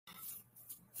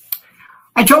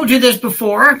I told you this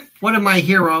before. One of my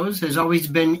heroes has always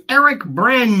been Eric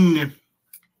Bren.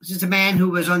 This is a man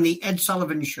who was on the Ed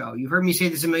Sullivan Show. You've heard me say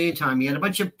this a million times. He had a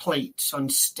bunch of plates on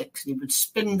sticks. He would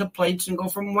spin the plates and go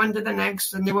from one to the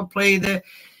next, and they would play the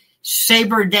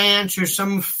saber dance or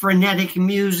some frenetic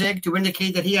music to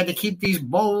indicate that he had to keep these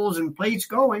bowls and plates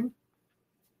going.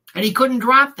 And he couldn't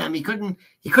drop them. He couldn't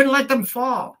let them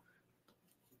fall.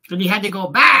 So he had to go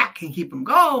back and keep them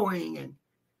going. And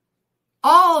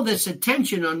all this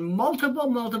attention on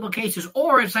multiple cases.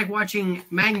 Or it's like watching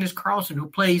Magnus Carlsen, who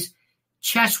plays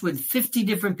chess with 50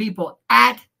 different people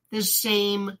at the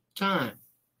same time.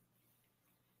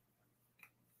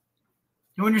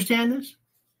 You understand this?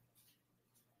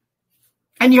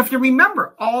 And you have to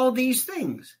remember all these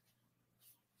things.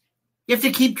 You have to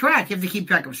keep track. You have to keep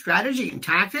track of strategy and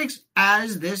tactics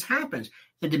as this happens.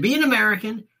 And to be an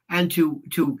American and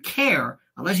to care,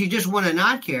 unless you just want to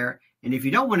not care, and if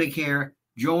you don't want to care,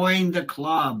 join the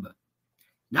club.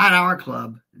 Not our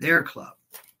club, their club.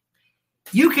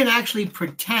 You can actually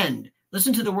pretend.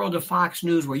 Listen to the world of Fox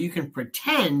News where you can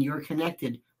pretend you're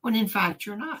connected when in fact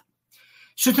you're not.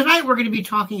 So tonight we're going to be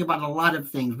talking about a lot of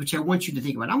things which I want you to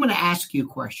think about. I'm going to ask you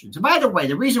questions. And by the way,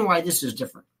 the reason why this is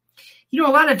different, a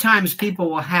lot of times people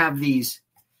will have these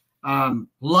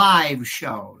live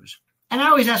shows. And I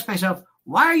always ask myself,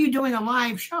 why are you doing a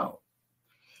live show?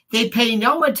 They pay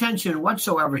no attention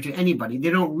whatsoever to anybody. They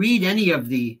don't read any of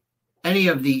the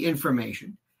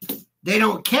information. They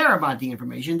don't care about the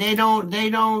information. They don't.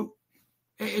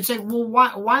 It's like, well,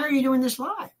 why are you doing this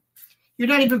live? You're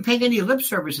not even paying any lip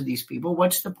service to these people.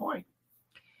 What's the point?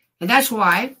 And that's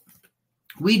why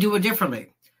we do it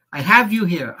differently. I have you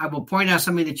here. I will point out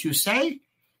something that you say,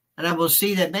 and I will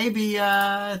see that maybe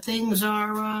things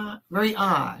are very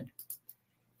odd.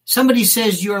 Somebody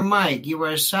says your mic. You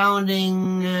are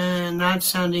sounding, not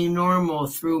sounding normal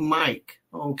through mic.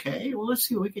 Okay, well, let's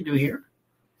see what we can do here.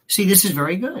 See, this is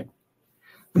very good.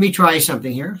 Let me try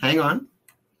something here. Hang on.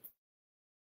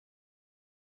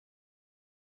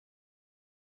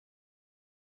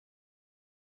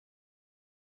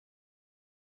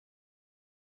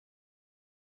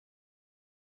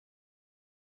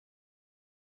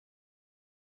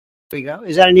 There we go.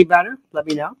 Is that any better? Let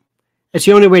me know. It's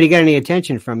the only way to get any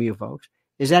attention from you folks.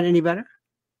 Is that any better?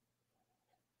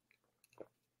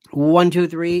 1, 2,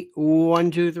 3,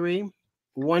 1, 2, 3,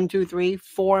 1, 2, 3,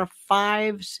 4,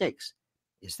 5, 6.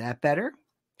 Is that better?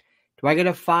 Do I get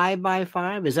a 5 by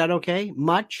 5? Is that okay?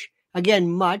 Much? Again,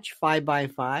 much. 5 by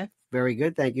 5. Very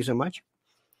good. Thank you so much.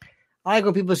 I like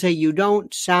when people say you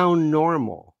don't sound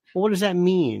normal. Well, what does that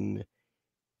mean?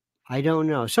 I don't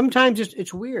know. Sometimes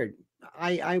it's weird.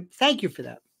 I thank you for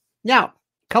that. Now,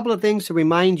 a couple of things to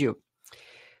remind you.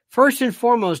 First and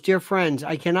foremost, dear friends,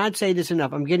 I cannot say this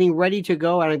enough. I'm getting ready to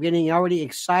go, and I'm getting already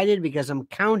excited because I'm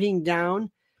counting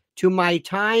down to my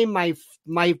time,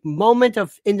 my moment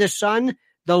of in the sun,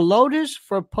 the Lotus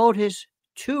for POTUS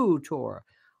 2 tour.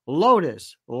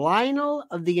 Lotus, Lionel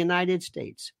of the United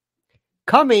States.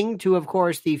 Coming to, of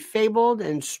course, the fabled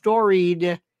and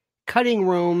storied Cutting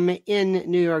Room in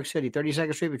New York City,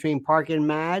 32nd Street between Park and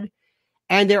Mad.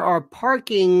 And there are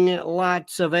parking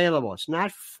lots available. It's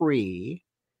not free.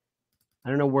 I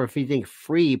don't know where if you think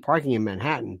free parking in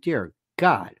Manhattan. Dear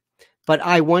God. But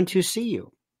I want to see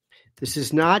you. This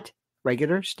is not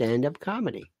regular stand-up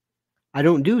comedy. I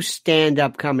don't do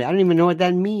stand-up comedy. I don't even know what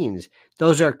that means.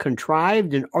 Those are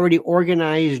contrived and already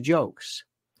organized jokes.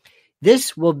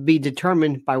 This will be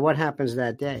determined by what happens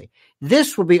that day.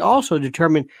 This will be also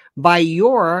determined by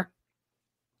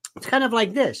it's kind of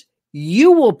like this.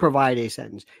 You will provide a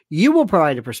sentence. You will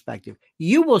provide a perspective.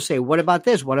 You will say, what about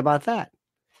this? What about that?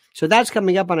 So that's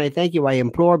coming up, and I thank you. I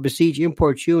implore, beseech,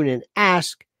 importune, and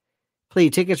ask.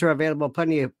 Please, tickets are available.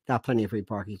 Not plenty of free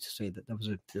parking to say that. That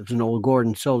was an old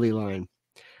Gordon Soley line.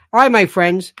 All right, my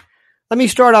friends. Let me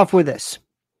start off with this.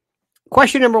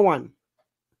 Question number 1.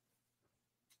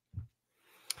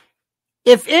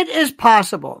 If it is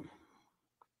possible,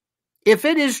 if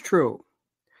it is true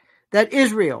that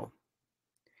Israel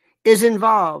is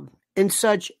involved in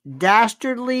such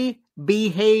dastardly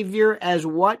behavior as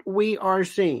what we are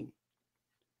seeing,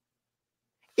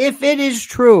 if it is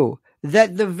true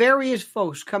that the various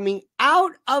folks coming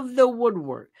out of the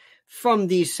woodwork, from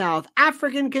the South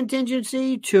African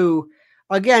contingency to,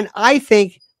 again, I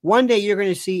think one day you're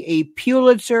going to see a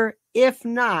Pulitzer, if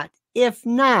not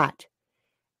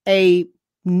a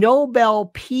Nobel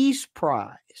Peace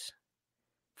Prize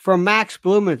for Max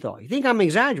Blumenthal. You think I'm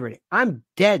exaggerating? I'm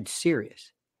dead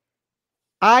serious.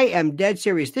 I am dead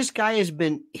serious. This guy has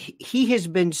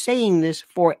been saying this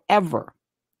forever.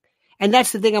 And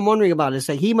that's the thing I'm wondering about. Is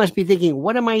that he must be thinking,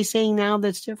 what am I saying now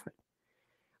that's different?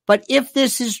 But if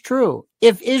this is true,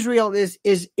 if Israel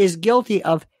is guilty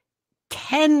of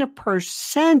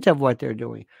 10% of what they're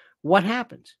doing, what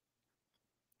happens?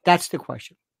 That's the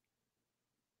question.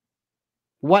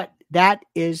 That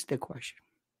is the question.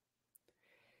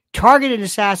 Targeted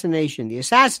assassination, the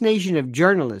assassination of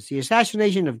journalists, the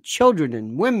assassination of children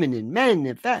and women and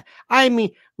men. I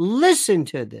mean, listen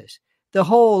to this. The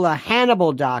whole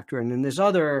Hannibal doctrine and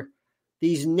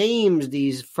these names,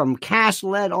 these from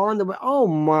Cass-Led on the, oh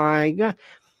my God.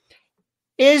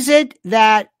 Is it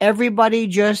that everybody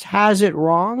just has it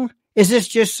wrong? Is this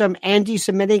just some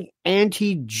anti-Semitic,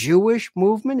 anti-Jewish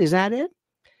movement? Is that it?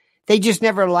 They just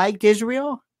never liked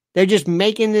Israel? They're just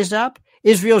making this up?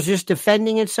 Israel's just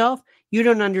defending itself? You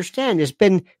don't understand. It's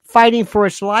been fighting for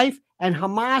its life, and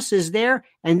Hamas is there,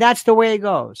 and that's the way it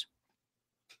goes.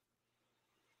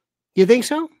 You think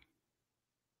so?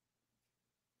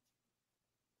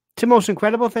 It's the most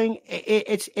incredible thing.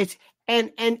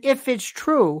 And if it's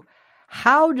true,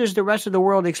 how does the rest of the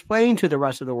world explain to the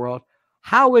rest of the world?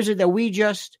 How is it that we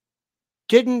just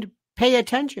didn't pay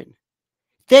attention?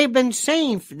 They've been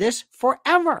saying this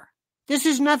forever. This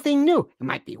is nothing new. It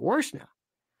might be worse now.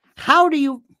 How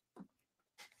do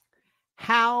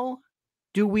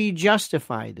we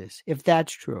justify this if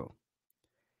that's true?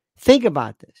 Think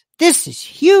about this. This is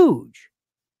huge.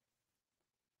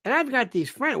 And I've got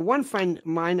one friend of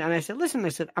mine, and I said, listen,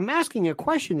 I'm asking a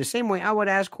question the same way I would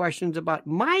ask questions about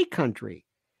my country.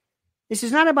 This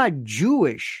is not about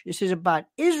Jewish. This is about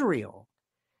Israel.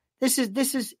 This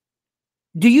is,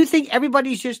 do you think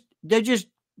they're just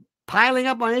piling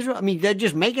up on Israel? I mean, they're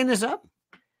just making this up?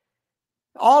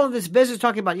 All of this business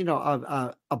talking about,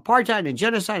 apartheid and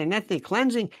genocide and ethnic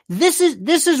cleansing. This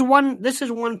is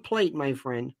one plate, my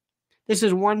friend. This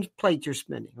is one plate you're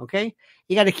spinning, okay?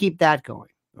 You got to keep that going,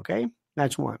 okay?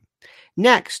 That's one.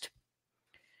 Next,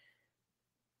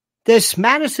 this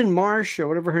Madison Marsh, or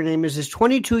whatever her name is, this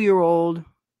 22-year-old,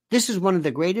 this is one of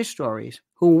the greatest stories,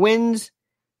 who wins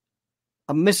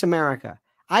a Miss America.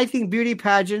 I think beauty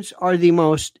pageants are the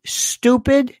most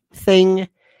stupid thing.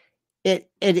 It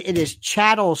is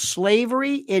chattel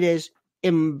slavery. It is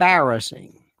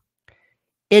embarrassing.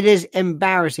 It is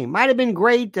embarrassing. Might have been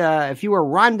great if you were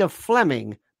Rhonda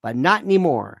Fleming, but not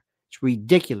anymore. It's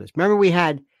ridiculous. Remember we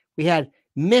had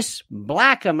Miss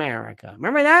Black America.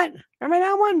 Remember that? Remember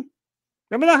that one?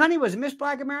 Remember that, honey? Was it Miss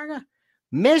Black America?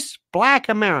 Miss Black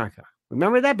America.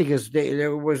 Remember that? Because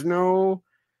there was no.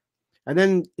 And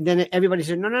then everybody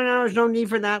said, no, there's no need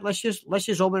for that. Let's just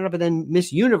open it up. And then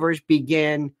Miss Universe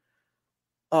began,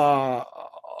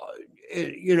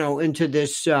 into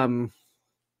this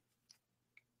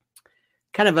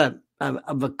kind of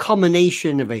a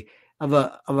culmination of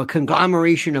a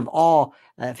conglomeration of all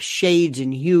shades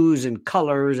and hues and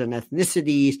colors and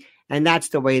ethnicities, and that's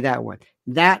the way that went.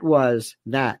 That was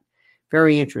that.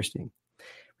 Very interesting.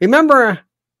 Remember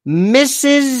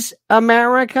Mrs.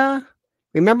 America?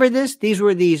 Remember this? These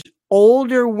were these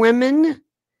older women.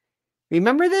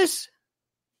 Remember this?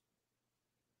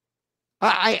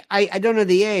 I don't know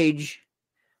the age.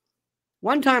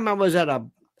 One time I was at a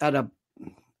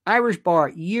Irish bar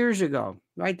years ago,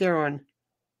 right there on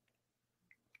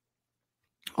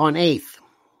 8th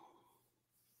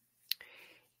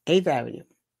Avenue.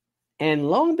 And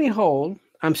lo and behold,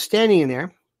 I'm sitting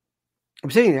there,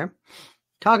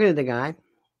 talking to the guy,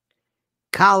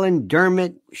 Colin,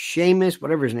 Dermot, Seamus,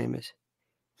 whatever his name is.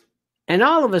 And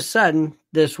all of a sudden,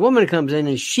 this woman comes in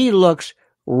and she looks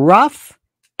rough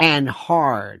and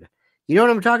hard. You know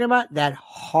what I'm talking about? That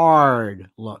hard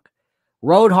look.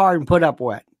 Rode hard and put up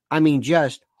wet. I mean,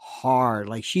 just hard.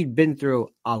 Like she'd been through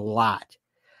a lot.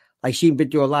 Like she'd been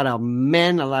through a lot of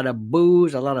men, a lot of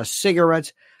booze, a lot of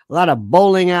cigarettes, a lot of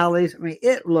bowling alleys. I mean,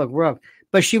 it looked rough.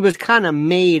 But she was kind of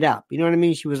made up. You know what I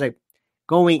mean? She was like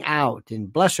going out.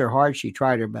 And bless her heart, she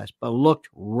tried her best. But looked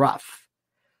rough.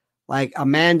 Like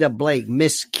Amanda Blake,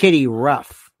 Miss Kitty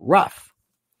Rough.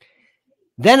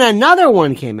 Then another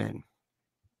one came in.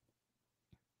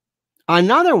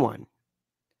 Another one.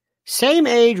 Same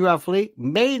age roughly.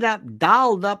 Made up,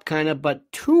 dolled up kind of,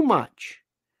 but too much.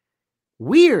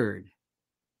 Weird.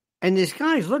 And this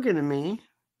guy's looking at me.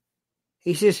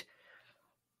 He says,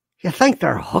 you think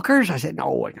they're hookers? I said,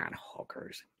 no, we're not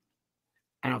hookers.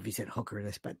 I don't know if he said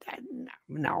hookers, but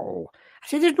no. I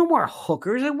said, there's no more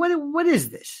hookers. What is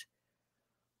this?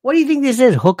 What do you think this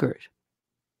is, hookers?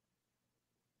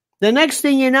 The next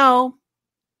thing you know,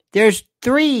 there's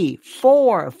 3,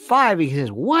 4, 5. He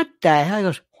says, what the hell? He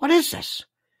goes, what is this?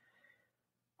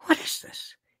 What is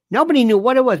this? Nobody knew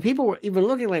what it was. People were even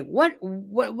looking like, what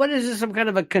is this, some kind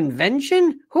of a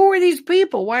convention? Who are these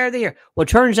people? Why are they here? Well, it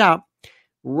turns out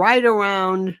right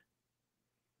around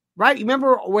right? You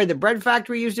remember where the bread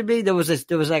factory used to be? There was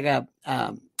like a,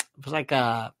 it was like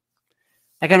an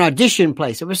audition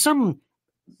place. It was studio,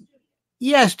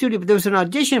 but there was an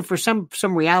audition for some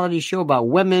reality show about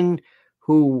women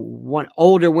who want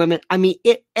older women. I mean,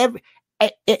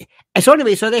 so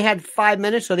anyway, so they had 5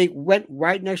 minutes, so they went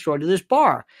right next door to this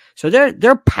bar. So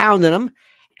they're pounding them,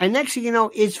 and next thing you know,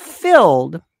 it's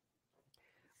filled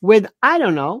with, I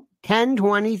don't know, 10,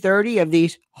 20, 30 of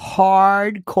these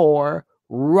hardcore,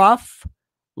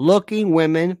 rough-looking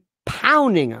women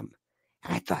pounding them.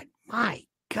 And I thought, my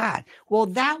God. Well,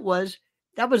 that was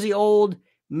the old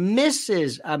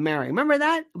Mrs. Mary. Remember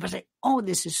that? It was like, oh,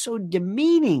 this is so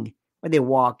demeaning. When they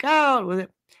walk out with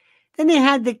it. Then they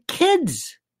had the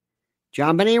kids,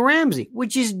 John Benet Ramsey,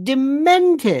 which is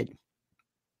demented.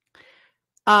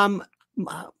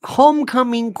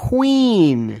 Homecoming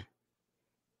Queen.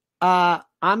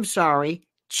 I'm sorry,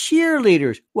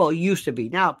 cheerleaders. Well, it used to be.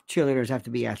 Now cheerleaders have to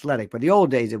be athletic, but the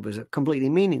old days it was completely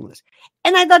meaningless.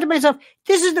 And I thought to myself,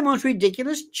 this is the most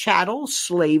ridiculous chattel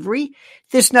slavery.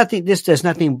 This does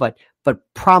nothing but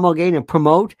promulgate and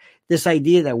promote this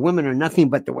idea that women are nothing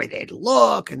but the way they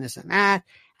look and this and that.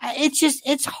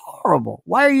 It's horrible.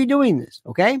 Why are you doing this?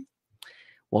 Okay.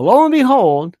 Well, lo and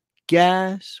behold,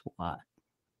 guess what?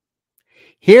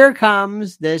 Here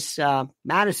comes this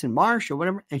Madison Marsh or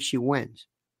whatever, and she wins.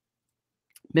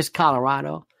 Miss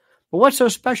Colorado. But what's so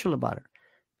special about her?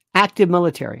 Active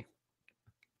military.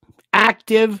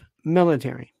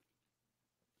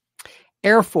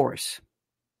 Air Force.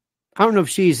 I don't know if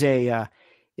she's a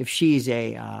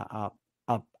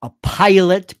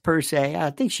pilot per se. I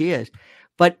think she is.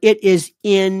 But it is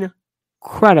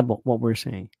incredible what we're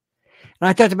saying. And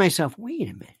I thought to myself, wait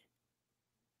a minute.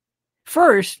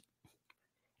 First,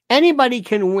 anybody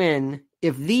can win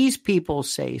if these people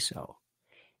say so.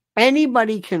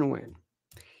 Anybody can win.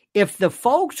 If the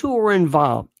folks who are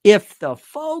involved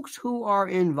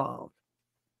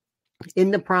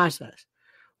in the process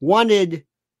wanted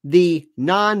the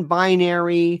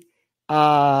non-binary,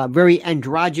 very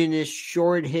androgynous,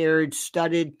 short-haired,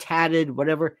 studded, tatted,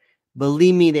 whatever,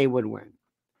 believe me, they would win.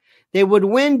 They would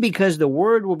win because the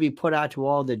word will be put out to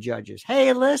all the judges.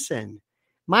 Hey, listen,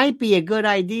 might be a good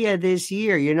idea this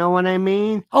year. You know what I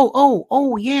mean?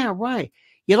 Oh, yeah, right.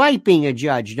 You like being a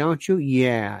judge, don't you?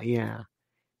 Yeah.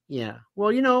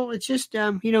 Well, it's just,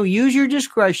 use your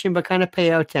discretion, but kind of pay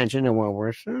attention to what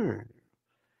we're saying.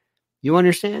 You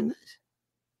understand this?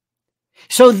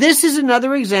 So this is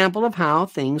another example of how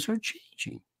things are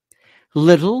changing.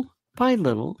 Little by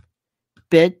little,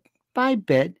 bit by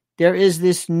bit, there is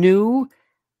this new,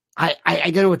 I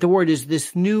don't know what the word is,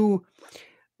 this new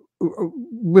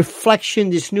reflection,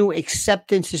 this new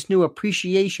acceptance, this new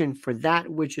appreciation for that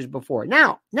which is before.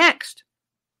 Now, next.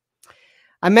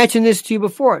 I mentioned this to you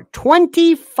before.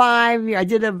 25 years, I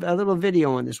did a little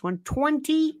video on this one.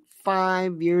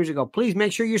 25 years ago. Please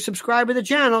make sure you're subscribed to the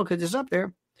channel because it's up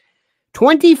there.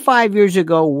 25 years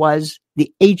ago was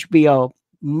the HBO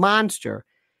monster,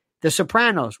 The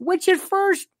Sopranos, which at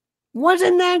first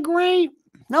wasn't that great.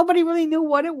 Nobody really knew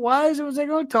what it was. It was like,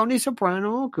 oh, Tony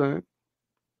Soprano, okay.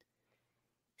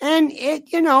 And it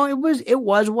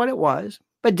was what it was.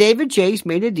 But David Chase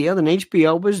made a deal, and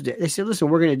HBO they said, listen,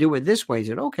 we're going to do it this way. He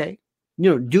said, okay,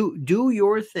 do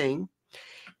your thing.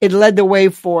 It led the way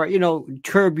for,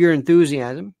 Curb Your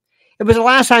Enthusiasm. It was the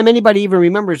last time anybody even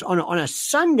remembers on a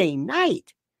Sunday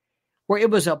night where it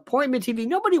was appointment TV.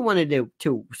 Nobody wanted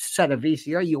to set a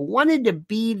VCR. You wanted to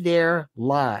be there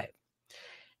live.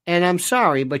 And I'm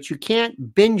sorry, but you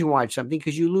can't binge watch something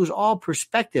because you lose all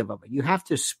perspective of it. You have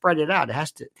to spread it out. It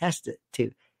has to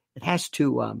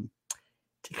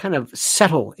kind of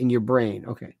settle in your brain.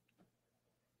 Okay.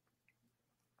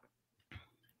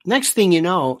 Next thing you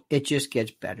know, it just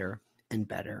gets better and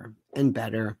better and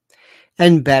better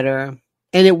and better.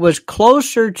 And it was as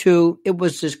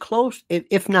close,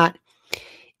 if not,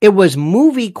 it was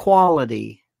movie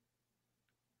quality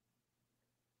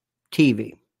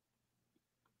TV.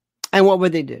 And what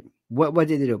would they do? What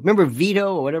did they do? Remember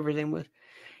Vito or whatever his name was?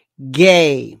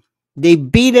 Gay. They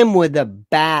beat him with a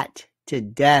bat to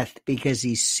death because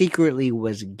he secretly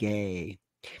was gay.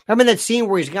 Remember that scene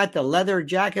where he's got the leather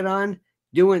jacket on?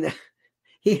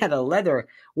 He had a leather.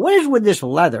 What is with this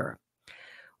leather?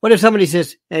 What if somebody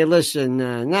says, hey, listen,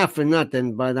 not for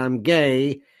nothing, but I'm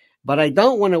gay, but I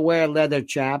don't want to wear leather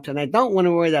chaps, and I don't want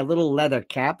to wear that little leather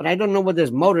cap, and I don't know what this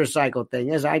motorcycle thing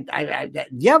is. Do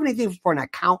you have anything for an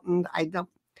accountant? I don't.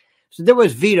 So there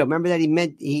was Vito. Remember that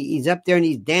he's up there and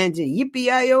he's dancing.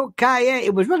 Yippee-yi-yo-ki-yi.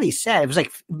 It was really sad. It was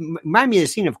like, remind me of the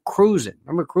scene of Cruising.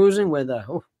 Remember Cruising with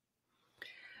Al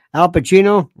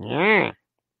Pacino? Yeah.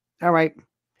 All right.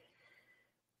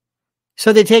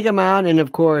 So they take him out, and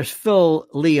of course, Phil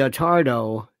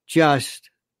Leotardo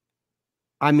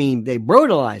they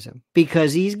brutalize him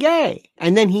because he's gay.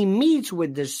 And then he meets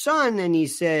with the son and he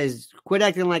says, quit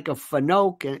acting like a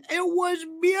fanoke. And it was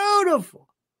beautiful.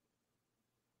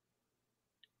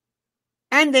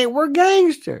 And they were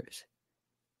gangsters.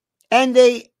 And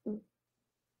it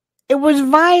was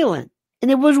violent.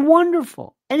 And it was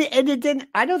wonderful. And it didn't,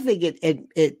 I don't think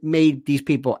it made these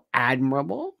people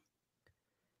admirable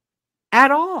at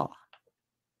all.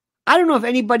 I don't know if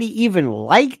anybody even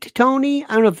liked Tony.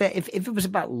 I don't know if it was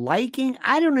about liking.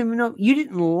 I don't even know. You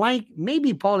didn't like,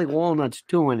 maybe Paulie Walnuts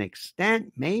to an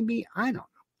extent. Maybe. I don't know.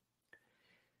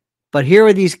 But here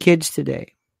are these kids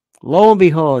today. Lo and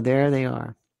behold, there they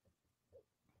are.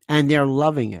 And they're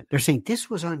loving it. They're saying, this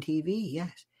was on TV.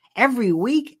 Yes. Every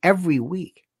week.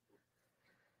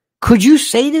 Could you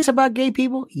say this about gay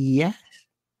people? Yes.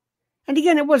 And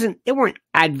again, they weren't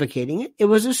advocating it. It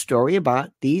was a story about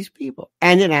these people.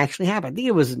 And it actually happened. I think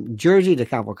it was in Jersey to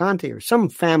Cavalcante or some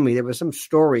family. There was some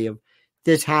story of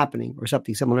this happening or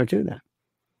something similar to that.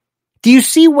 Do you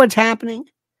see what's happening?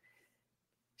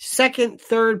 Second,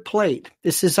 third plate.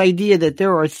 This idea that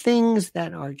there are things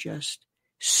that are just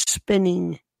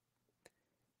spinning.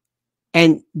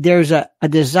 And there's a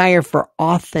desire for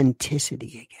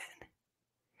authenticity again.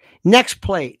 Next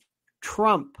plate,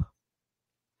 Trump.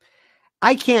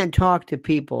 I can't talk to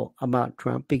people about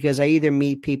Trump because I either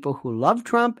meet people who love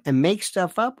Trump and make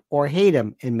stuff up or hate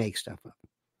him and make stuff up.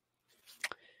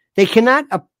 They cannot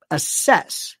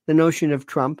assess the notion of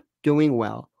Trump doing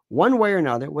well one way or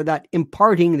another without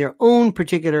imparting their own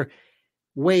particular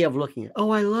way of looking at it.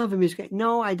 Oh, I love him. He's great.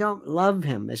 No, I don't love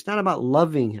him. It's not about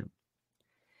loving him.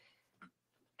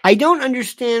 I don't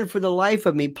understand for the life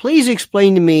of me. Please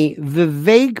explain to me,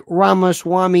 Vivek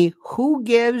Ramaswamy, who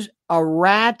gives a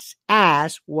rat's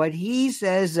ass what he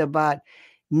says about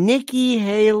Nikki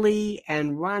Haley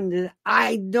and Rhonda.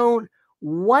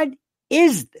 What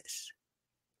is this?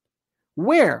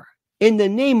 Where, in the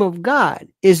name of God,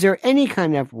 is there any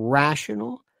kind of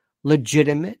rational,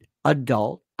 legitimate,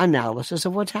 adult analysis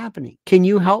of what's happening? Can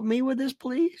you help me with this,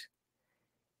 please?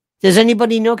 Does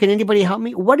anybody know? Can anybody help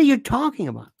me? What are you talking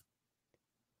about?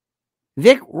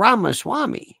 Vic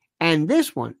Ramaswamy and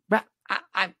this one.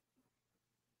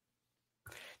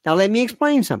 Now, let me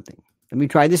explain something. Let me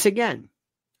try this again.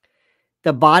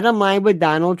 The bottom line with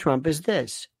Donald Trump is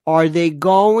this. Are they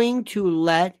going to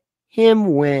let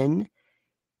him win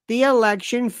the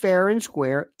election fair and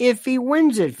square if he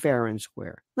wins it fair and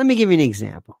square? Let me give you an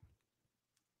example.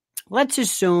 Let's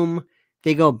assume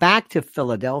they go back to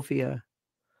Philadelphia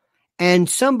and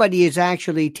somebody is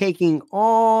actually taking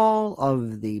all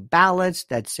of the ballots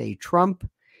that say Trump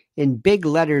in big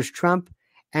letters Trump,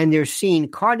 and they're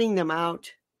seen carting them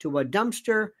out to a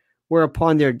dumpster,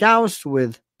 whereupon they're doused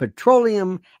with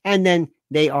petroleum, and then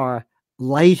they are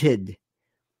lighted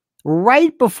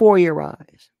right before your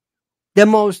eyes. The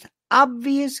most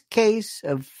obvious case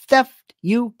of theft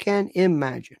you can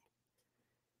imagine.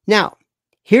 Now,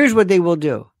 here's what they will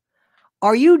do.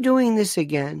 Are you doing this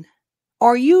again?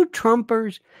 Are you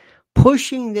Trumpers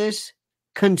pushing this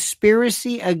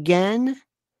conspiracy again?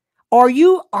 Are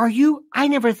you, I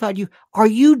never thought are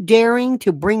you daring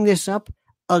to bring this up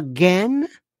again?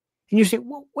 And you say,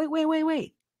 well,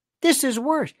 wait. This is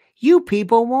worse. You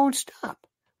people won't stop.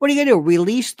 What are you going to do?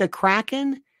 Release the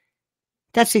Kraken?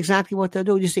 That's exactly what they'll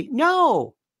do. You say,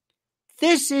 no,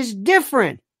 this is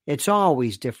different. It's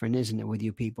always different, isn't it, with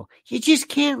you people? You just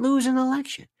can't lose an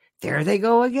election. There they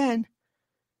go again.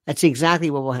 That's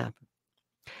exactly what will happen.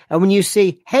 And when you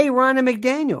see, hey, Ronna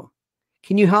McDaniel,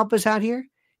 can you help us out here?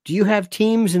 Do you have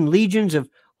teams and legions of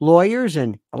lawyers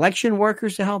and election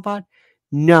workers to help out?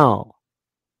 No,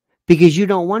 because you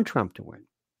don't want Trump to win.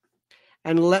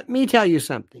 And let me tell you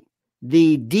something.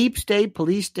 The deep state,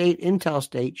 police state, intel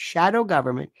state, shadow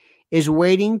government is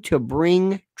waiting to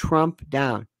bring Trump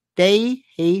down. They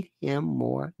hate him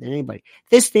more than anybody.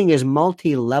 This thing is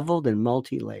multi-leveled and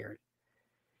multi-layered.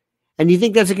 And you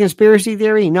think that's a conspiracy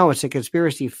theory? No, it's a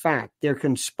conspiracy fact. They're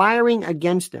conspiring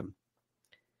against him.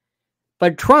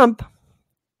 But Trump,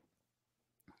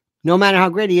 no matter how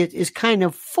great he is kind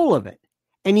of full of it.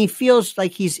 And he feels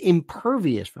like he's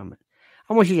impervious from it.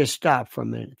 I want you to stop for a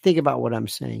minute. Think about what I'm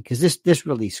saying, because this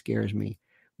really scares me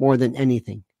more than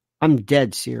anything. I'm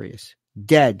dead serious.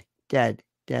 Dead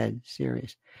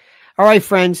serious. All right,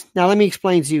 friends. Now let me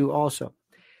explain to you also.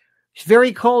 It's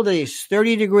very cold today. It's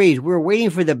 30 degrees. We're waiting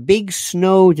for the big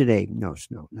snow today. No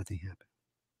snow. Nothing happened.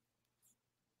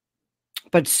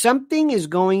 But something is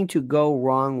going to go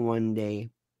wrong one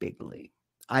day bigly.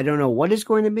 I don't know what it's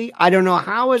going to be. I don't know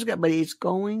how it's going, but it's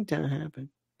going to happen.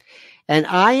 And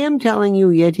I am telling you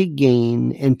yet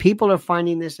again, and people are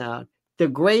finding this out, the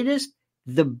greatest,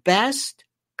 the best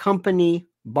company,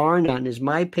 bar none, is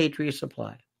My Patriot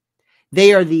Supply.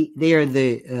 They are the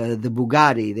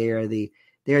Bugatti. They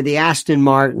are the Aston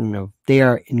Martin. They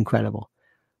are incredible.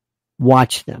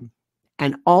 Watch them.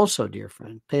 And also, dear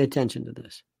friend, pay attention to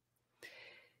this.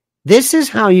 This is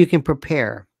how you can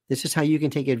prepare. This is how you can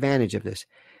take advantage of this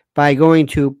by going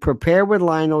to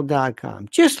preparewithlionel.com.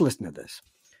 Just listen to this.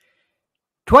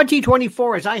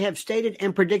 2024, as I have stated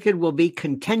and predicted, will be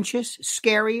contentious,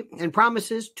 scary, and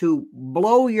promises to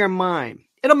blow your mind.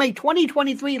 It'll make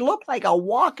 2023 look like a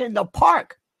walk in the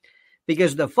park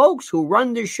because the folks who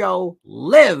run the show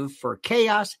live for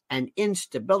chaos and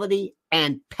instability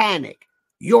and panic.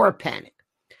 Your panic.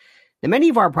 Now, many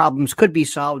of our problems could be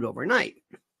solved overnight,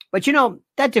 but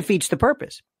that defeats the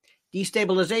purpose.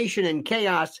 Destabilization and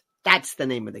chaos, that's the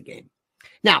name of the game.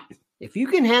 Now, if you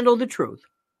can handle the truth,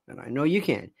 and I know you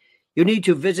can, you need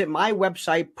to visit my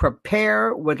website,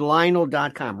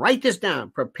 preparewithlionel.com. Write this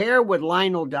down,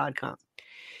 preparewithlionel.com.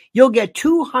 You'll get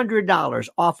 $200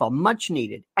 off a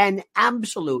much-needed and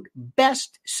absolute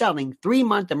best-selling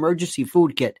 3-month emergency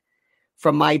food kit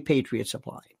from My Patriot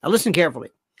Supply. Now listen carefully.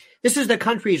 This is the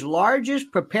country's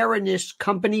largest preparedness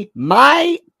company.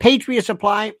 My Patriot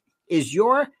Supply is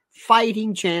your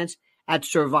fighting chance at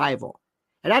survival.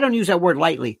 And I don't use that word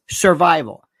lightly,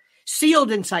 survival.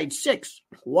 Sealed inside 6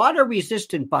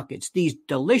 water-resistant buckets, these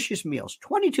delicious meals,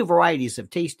 22 varieties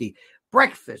of tasty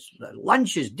breakfasts,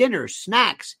 lunches, dinners,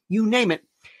 snacks, you name it,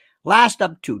 last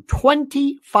up to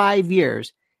 25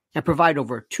 years and provide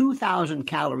over 2,000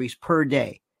 calories per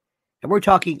day. And we're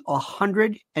talking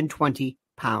 120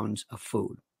 pounds of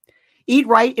food. Eat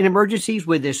right in emergencies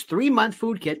with this 3-month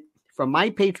food kit from My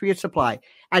Patriot Supply.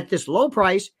 At this low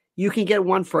price, you can get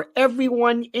one for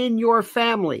everyone in your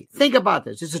family. Think about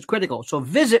this. This is critical. So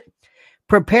visit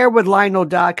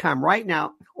preparewithlionel.com right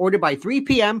now. Order by 3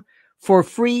 p.m. for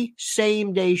free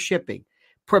same-day shipping.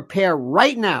 Prepare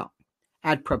right now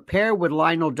at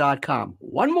preparewithlionel.com.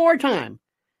 One more time.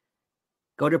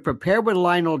 Go to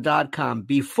preparewithlionel.com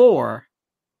before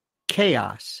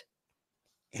chaos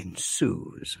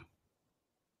ensues.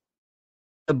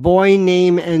 The boy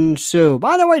named Ensue.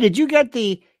 By the way, did you get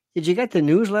the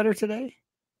newsletter today?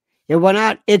 It went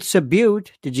out. It's a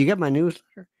beaut. Did you get my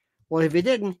newsletter? Well, if you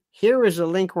didn't, here is a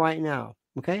link right now.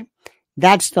 Okay,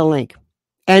 that's the link,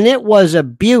 and it was a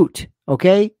beaut.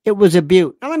 Okay, it was a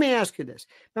beaut. Now let me ask you this.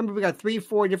 Remember, we got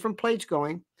 3-4 different plates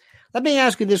going. Let me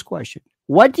ask you this question.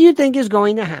 What do you think is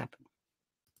going to happen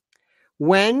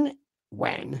when,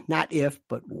 not if,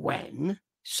 but when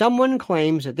someone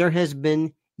claims that there has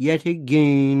been yet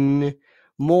again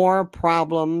more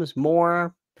problems,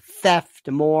 more theft,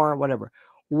 more whatever?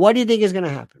 What do you think is going to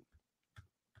happen?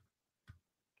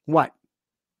 What?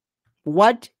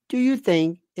 What do you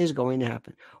think is going to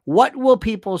happen? What will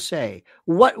people say?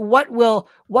 What will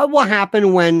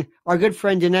happen when our good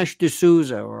friend Dinesh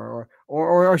D'Souza or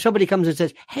somebody comes and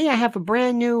says, "Hey, I have a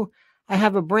brand new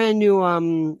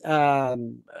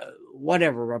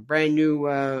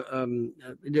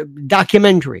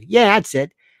documentary." Yeah, that's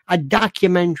it. A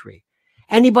documentary.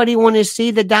 Anybody want to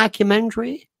see the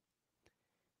documentary?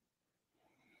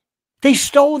 They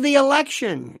stole the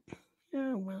election.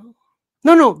 Yeah, well.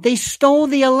 No, they stole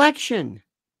the election.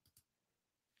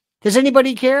 Does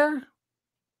anybody care?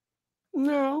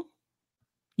 No.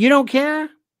 You don't care?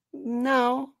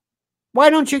 No. Why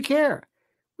don't you care?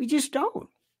 We just don't.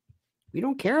 We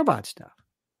don't care about stuff.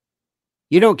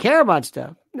 You don't care about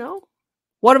stuff? No.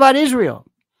 What about Israel?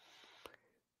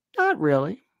 Not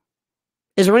really.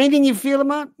 Is there anything you feel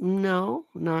about? No,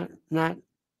 not,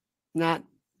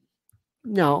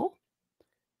 no.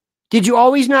 Did you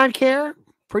always not care?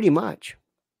 Pretty much.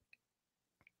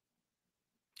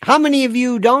 How many of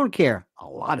you don't care? A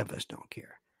lot of us don't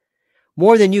care.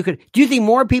 More than you could. Do you think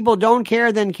more people don't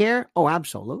care than care? Oh,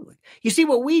 absolutely. You see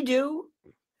what we do?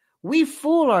 We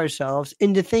fool ourselves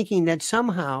into thinking that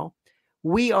somehow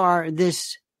we are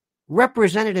this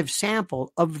representative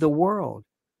sample of the world.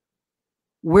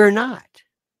 We're not.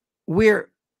 We're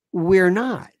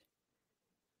not.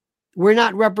 We're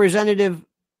not representative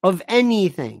of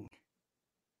anything.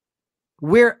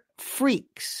 We're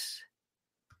freaks.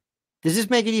 Does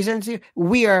this make any sense to you?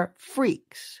 We are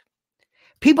freaks.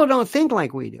 People don't think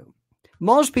like we do.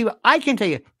 Most people, I can tell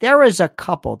you, there is a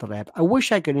couple that I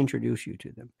wish I could introduce you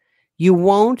to them. You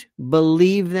won't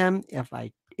believe them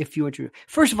if you introduce.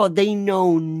 First of all, they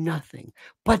know nothing,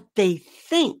 but they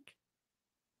think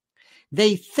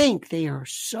they are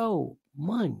so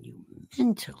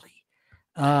monumentally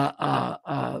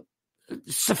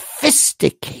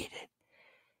sophisticated.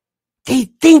 They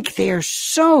think they're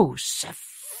so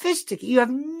sophisticated. You have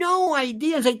no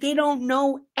idea. It's like they don't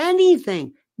know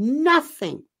anything,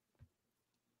 nothing.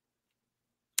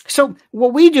 So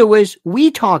what we do is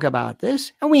we talk about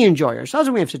this and we enjoy ourselves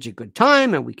and we have such a good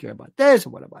time and we care about this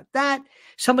and what about that.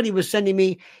 Somebody was sending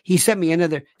me, he sent me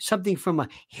something from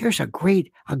here's a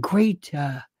great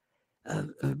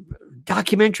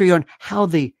documentary on how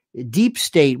the deep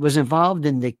state was involved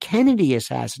in the Kennedy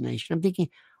assassination. I'm thinking,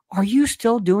 are you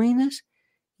still doing this?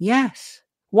 Yes.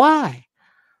 Why?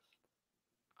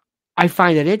 I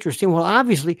find it interesting. Well,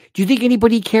 obviously, do you think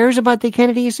anybody cares about the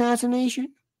Kennedy assassination?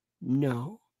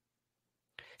 No.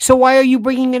 So why are you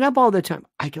bringing it up all the time?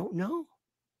 I don't know.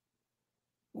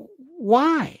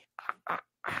 Why?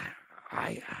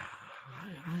 I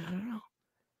don't know.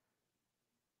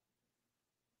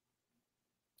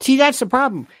 See, that's the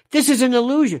problem. This is an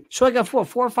illusion. So I got four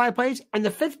or five plates, and the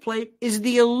fifth plate is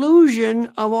the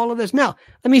illusion of all of this. Now,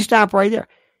 let me stop right there.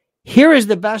 Here is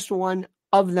the best one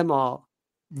of them all.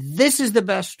 This is the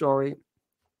best story,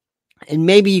 and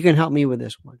maybe you can help me with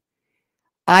this one.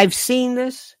 I've seen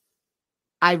this.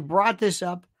 I've brought this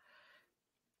up.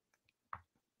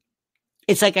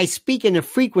 It's like I speak in a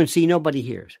frequency nobody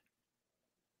hears.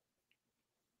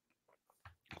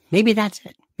 Maybe that's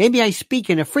it. Maybe I speak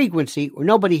in a frequency where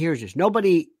nobody hears this.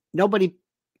 Nobody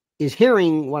is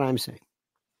hearing what I'm saying.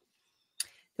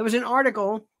 There was an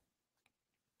article,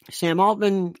 Sam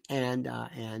Altman and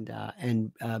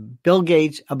Bill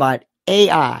Gates, about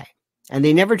AI, and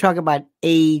they never talk about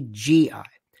AGI,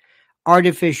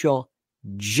 artificial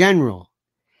general.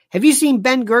 Have you seen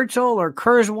Ben Goertzel or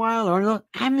Kurzweil or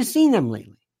I haven't seen them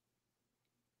lately.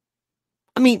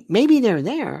 I mean, maybe they're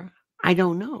there. I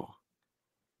don't know.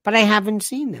 But I haven't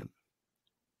seen them.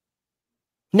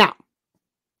 Now,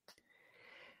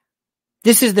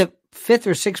 this is the fifth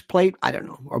or sixth plate, I don't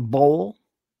know, or bowl.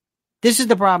 This is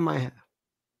the problem I have.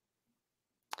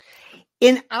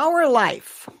 In our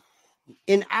life,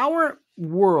 in our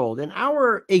world, in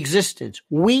our existence,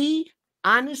 we,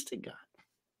 honest to God,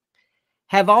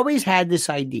 have always had this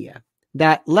idea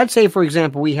that, let's say, for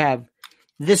example, we have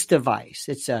this device.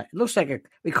 It looks like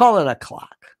we call it a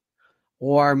clock.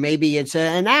 Or maybe it's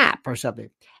an app or something.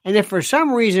 And if for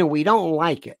some reason we don't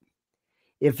like it,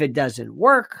 if it doesn't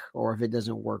work or if it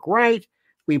doesn't work right,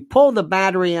 we pull the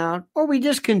battery out or we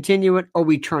discontinue it or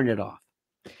we turn it off.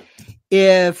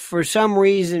 If for some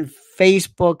reason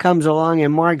Facebook comes along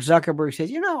and Mark Zuckerberg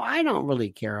says, I don't really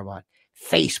care about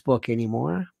Facebook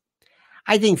anymore.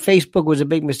 I think Facebook was a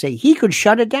big mistake. He could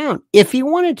shut it down if he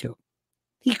wanted to.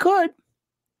 He could.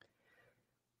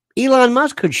 Elon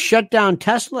Musk could shut down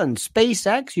Tesla and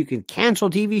SpaceX. You can cancel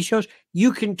TV shows.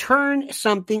 You can turn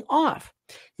something off.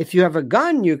 If you have a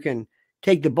gun, you can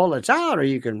take the bullets out, or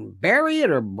you can bury it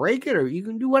or break it, or you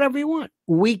can do whatever you want.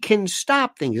 We can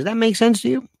stop things. Does that make sense to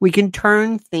you? We can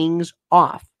turn things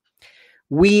off.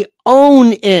 We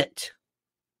own it.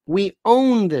 We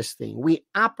own this thing. We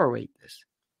operate this.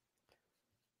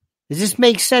 Does this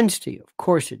make sense to you? Of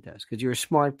course it does, because you're a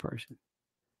smart person.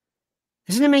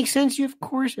 Doesn't it make sense to you? Of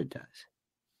course it does.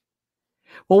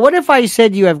 Well, what if I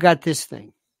said you have got this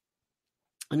thing,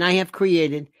 and I have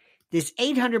created this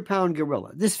 800-pound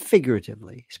gorilla, this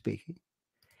figuratively speaking,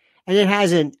 and it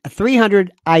has a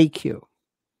 300 IQ.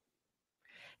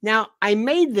 Now, I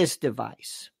made this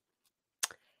device,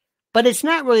 but it's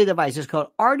not really a device. It's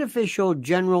called artificial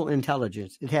general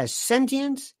intelligence. It has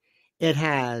sentience. It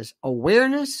has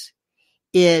awareness.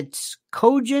 It's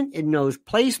cogent. It knows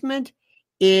placement.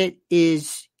 It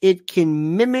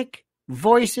can mimic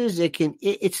voices.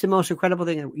 It's the most incredible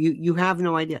thing. You have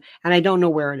no idea. And I don't know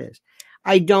where it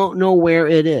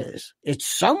is. It's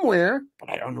somewhere, but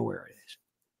I don't know where it is.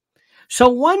 So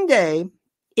one day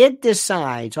it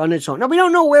decides on its own. No, we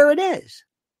don't know where it is.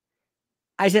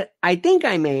 I said, I think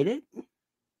I made it. You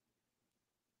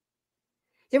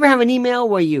ever have an email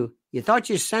where you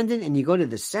thought you sent it and you go to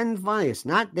the send file, it's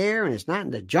not there, and it's not in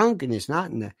the junk, and it's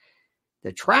not in the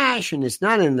trash, and it's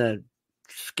not in the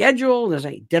schedule. It's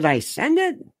like, did I send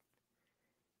it?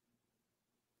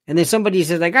 And then somebody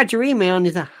says, I got your email. And they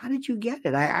say, how did you get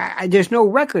it? I there's no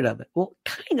record of it. Well,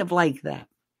 kind of like that.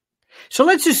 So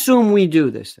let's assume we do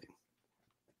this thing.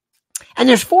 And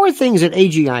there's four things that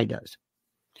AGI does.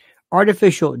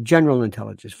 Artificial general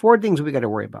intelligence. Four things we got to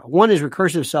worry about. One is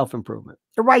recursive self-improvement.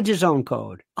 It writes its own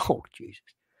code. Oh, Jesus.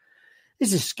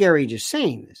 This is scary just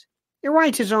saying this. It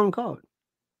writes its own code.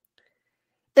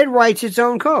 It writes its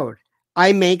own code.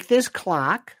 I make this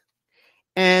clock,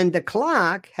 and the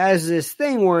clock has this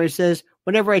thing where it says,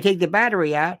 whenever I take the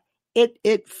battery out,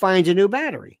 it finds a new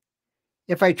battery.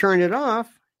 If I turn it off,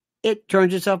 it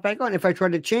turns itself back on. If I try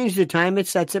to change the time, it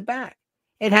sets it back.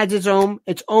 It has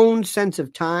its own sense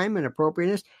of time and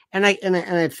appropriateness, and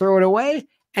I throw it away,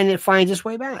 and it finds its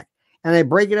way back. And I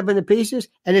break it up into pieces,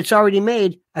 and it's already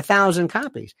made 1,000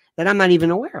 copies that I'm not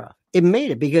even aware of. It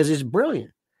made it because it's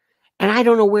brilliant. And I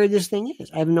don't know where this thing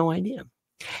is. I have no idea.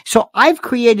 So I've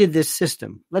created this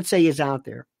system. Let's say it's out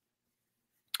there.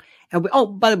 And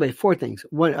by the way, 4 things.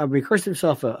 One, recursive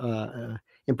self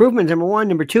improvement, number 1.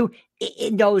 Number 2,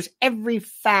 it knows every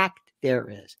fact there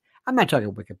is. I'm not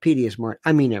talking Wikipedia smart.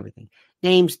 I mean everything.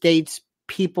 Names, dates,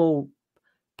 people,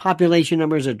 population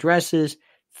numbers, addresses,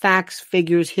 facts,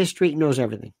 figures, history. It knows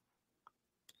everything.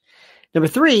 Number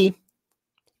 3,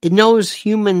 it knows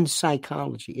human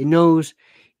psychology. It knows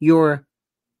your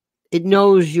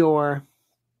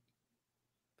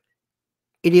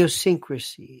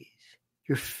idiosyncrasies,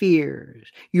 your fears,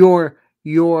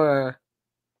 your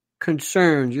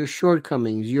concerns, your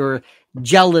shortcomings, your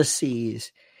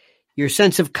jealousies, your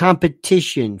sense of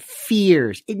competition,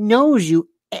 fears. It knows you.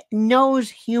 It knows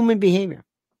human behavior.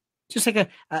 Just like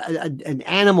an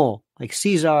animal like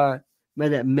Cesar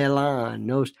Millan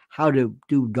knows how to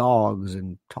do dogs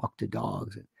and talk to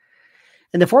dogs.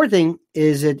 And the 4th thing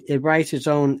is it writes its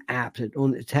own apps.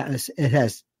 It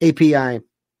has API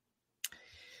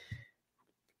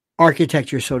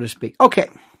architecture, so to speak. Okay,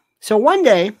 so one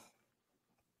day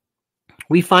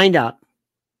we find out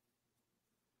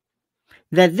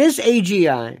that this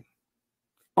AGI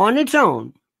on its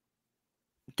own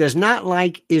does not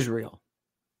like Israel.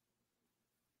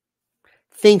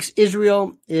 Thinks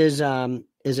Israel is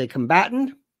a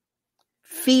combatant,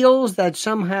 feels that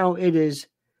somehow it is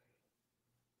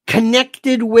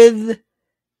connected with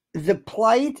the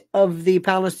plight of the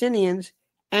Palestinians,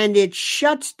 and it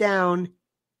shuts down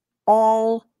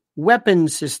all weapon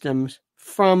systems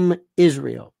from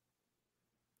Israel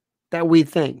that we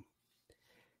think.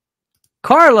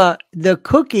 Carla, the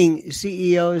cooking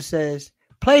CEO, says,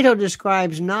 Plato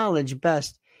describes knowledge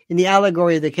best in the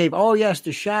allegory of the cave. Oh, yes,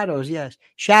 the shadows, yes.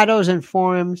 Shadows and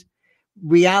forms,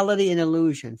 reality and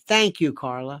illusion. Thank you,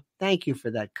 Carla. Thank you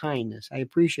for that kindness. I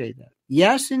appreciate that.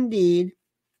 Yes, indeed.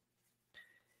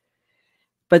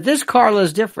 But this Carla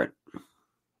is different.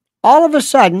 All of a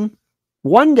sudden,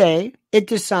 one day, it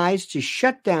decides to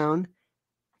shut down.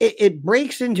 It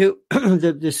breaks into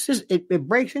it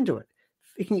breaks into it.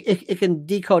 It can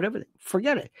decode everything.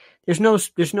 Forget it. There's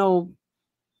no.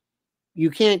 You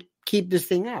can't keep this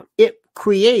thing out. It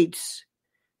creates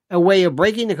a way of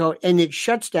breaking the code, and it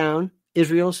shuts down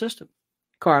Israel's system,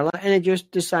 Carla, and it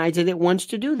just decides that it wants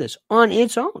to do this on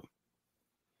its own.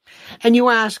 And you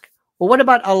ask, well, what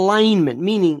about alignment?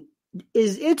 Meaning,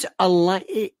 is its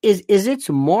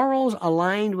morals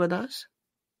aligned with us?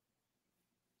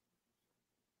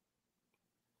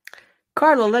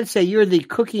 Carla, let's say you're the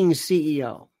cooking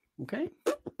CEO, okay?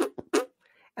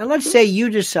 And let's say you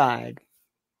decide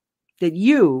that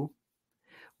you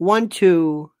want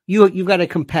to, you've got a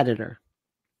competitor,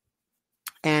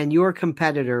 and your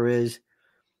competitor is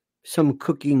some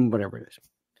cooking, whatever it is.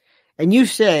 And you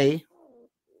say,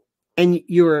 and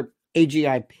your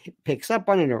AGI picks up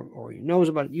on it or knows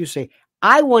about it, you say,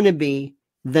 I want to be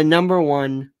the number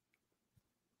one,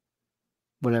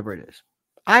 whatever it is.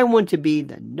 I want to be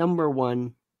the number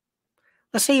one.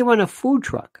 Let's say you run a food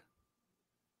truck.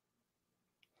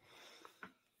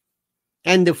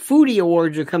 And the foodie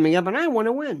awards are coming up, and I want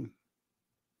to win.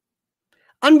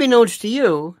 Unbeknownst to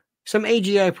you, some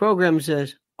AGI program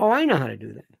says, oh, I know how to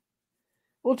do that.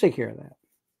 We'll take care of that.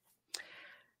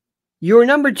 Your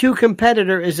number 2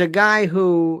 competitor is a guy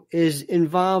who is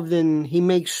involved in, he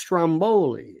makes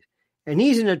stromboli, and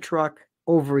he's in a truck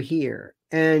over here.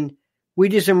 And we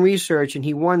did some research, and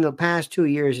he won the past 2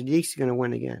 years, and he's going to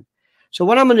win again. So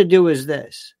what I'm going to do is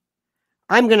this.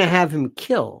 I'm going to have him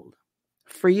killed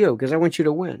for you because I want you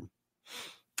to win.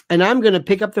 And I'm going to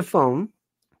pick up the phone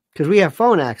because we have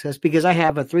phone access because I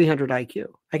have a 300 IQ.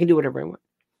 I can do whatever I want.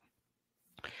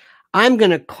 I'm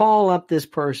going to call up this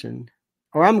person,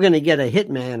 or I'm going to get a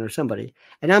hitman or somebody,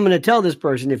 and I'm going to tell this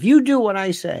person, if you do what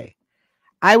I say,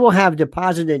 I will have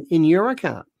deposited in your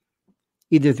account,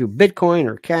 either through Bitcoin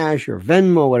or cash or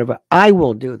Venmo, whatever. I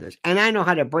will do this. And I know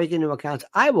how to break into accounts.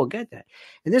 I will get that.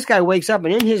 And this guy wakes up,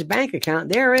 and in his bank account,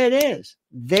 there it is.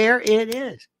 There it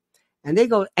is. And they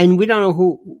go, and we don't know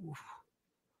who.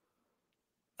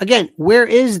 Again, where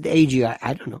is the AGI?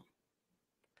 I don't know.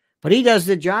 But he does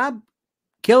the job,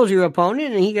 kills your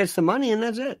opponent, and he gets the money, and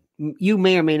that's it. You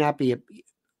may or may not be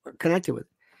connected with it.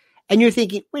 And you're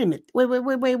thinking, wait a minute,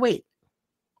 wait.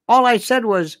 All I said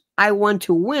was, I want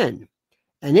to win.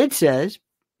 And it says,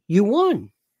 you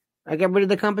won. I got rid of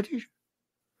the competition.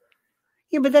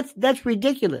 Yeah, but that's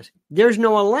ridiculous. There's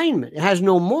no alignment. It has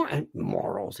no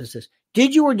morals. It says,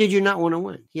 did you or did you not want to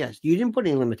win? Yes, you didn't put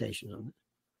any limitations on it.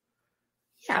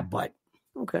 Yeah, but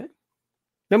okay.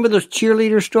 Remember those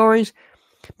cheerleader stories?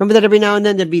 Remember that every now and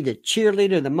then there'd be the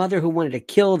cheerleader, the mother who wanted to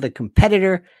kill the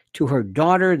competitor to her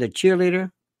daughter, the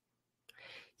cheerleader.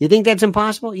 You think that's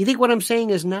impossible? You think what I'm saying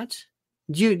is nuts?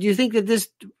 Do you think that this?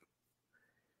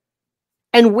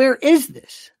 And where is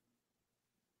this?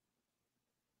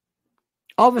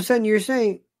 All of a sudden you're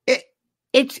saying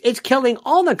it's killing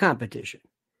all the competition.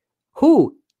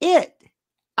 Who? It.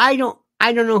 I don't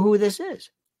know who this is.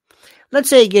 Let's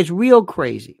say it gets real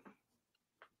crazy.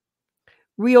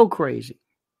 Real crazy.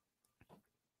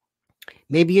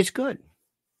 Maybe it's good.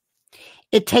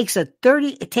 It takes a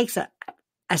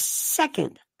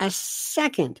second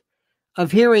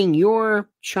of hearing your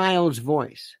child's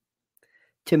voice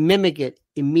to mimic it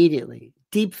immediately.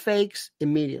 Deep fakes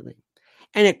immediately.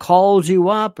 And it calls you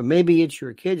up, or maybe it's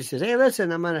your kid that says, hey,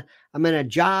 listen, I'm in a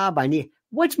job.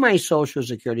 What's my social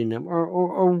security number?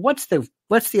 Or what's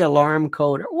the alarm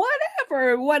code?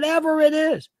 Or whatever it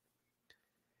is.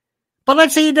 But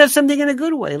let's say he does something in a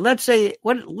good way. Let's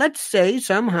say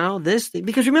somehow this thing,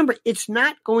 because remember, it's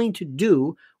not going to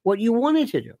do what you want it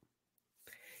to do.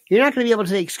 You're not going to be able to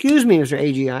say, excuse me, Mr.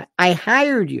 AGI, I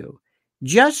hired you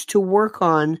just to work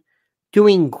on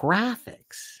doing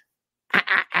graphics.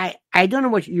 I don't know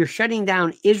what you're shutting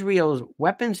down Israel's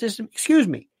weapon system. Excuse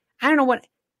me. I don't know what.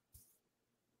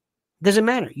 Doesn't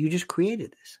matter. You just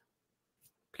created this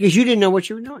because you didn't know what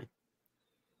you were doing.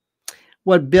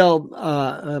 What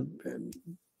Bill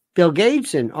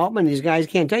Gates and Altman, these guys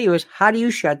can't tell you is, how do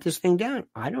you shut this thing down?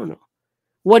 I don't know.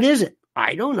 What is it?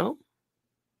 I don't know.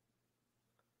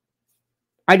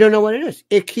 I don't know what it is.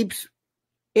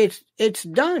 It's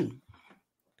done.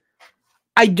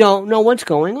 I don't know what's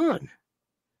going on.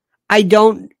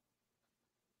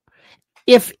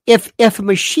 If a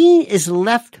machine is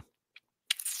left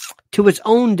to its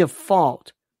own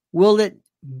default, will it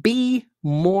be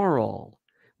moral?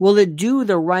 Will it do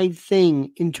the right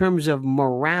thing in terms of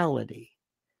morality?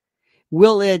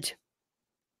 Will it?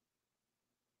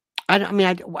 We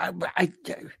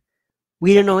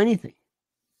don't know anything.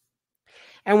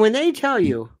 And when they tell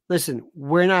you, listen,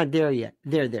 we're not there yet,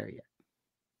 they're there yet.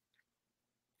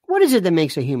 What is it that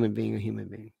makes a human being a human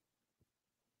being?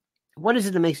 What is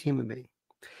it that makes a human being?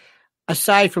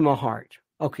 Aside from a heart.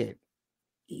 Okay.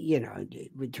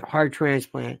 With heart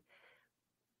transplant.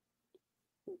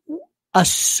 A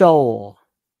soul.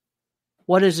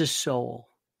 What is a soul?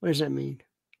 What does that mean?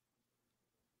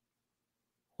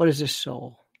 What is a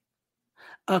soul?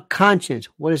 A conscience.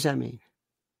 What does that mean?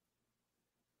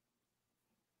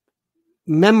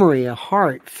 Memory, a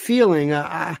heart, feeling.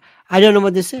 I don't know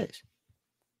what this is.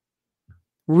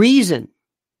 Reason.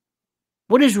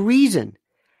 What is reason?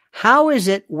 How is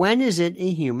it? When is it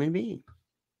a human being?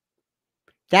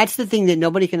 That's the thing that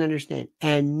nobody can understand.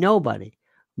 And nobody,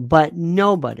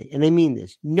 and I mean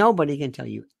this, nobody can tell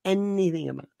you anything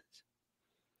about this.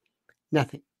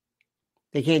 Nothing.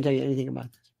 They can't tell you anything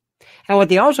about this. And what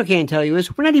they also can't tell you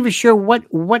is, we're not even sure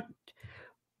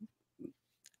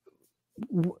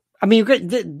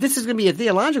this is going to be a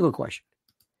theological question.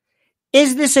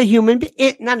 Is this a human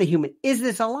being? Not a human. Is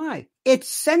this alive? It's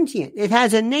sentient. It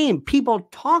has a name. People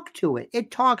talk to it.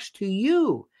 It talks to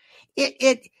you.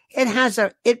 It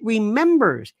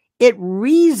remembers. It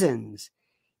reasons.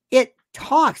 It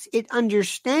talks. It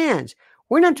understands.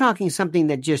 We're not talking something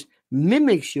that just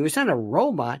mimics you. It's not a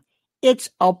robot. It's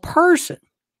a person.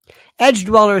 Edge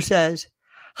Dweller says,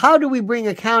 how do we bring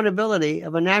accountability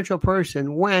of a natural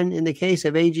person when, in the case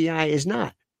of AGI, is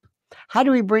not? How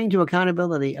do we bring to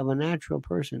accountability of a natural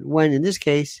person when, in this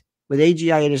case, with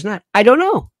AGI, it is not? I don't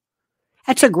know.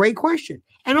 That's a great question.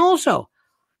 And also,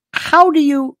 how do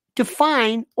you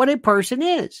define what a person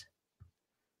is?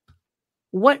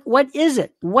 What is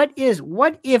it? What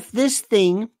if this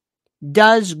thing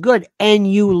does good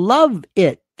and you love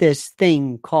it, this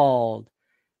thing called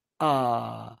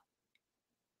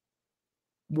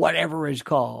whatever is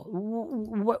called?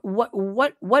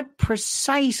 What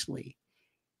precisely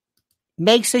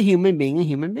makes a human being a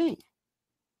human being?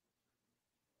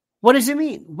 What does it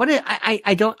mean?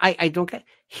 I don't get.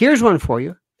 Here's one for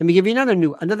you. Let me give you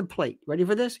another plate. Ready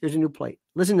for this? Here's a new plate.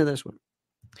 Listen to this one.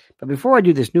 But before I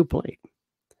do this new plate,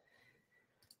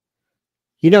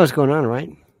 you know what's going on, right?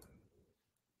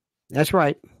 That's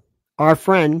right. Our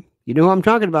friend, you know who I'm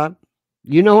talking about.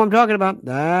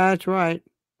 That's right.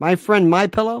 My friend, My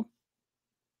Pillow,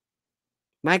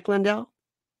 Mike Lindell,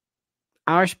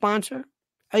 our sponsor.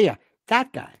 Oh yeah,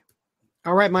 that guy.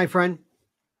 All right, my friend.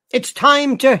 It's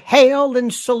time to hail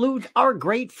and salute our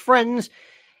great friends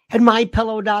at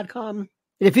mypillow.com. And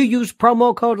if you use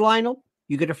promo code Lionel,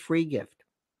 you get a free gift.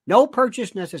 No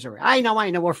purchase necessary. I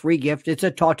know a free gift. It's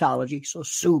a tautology, so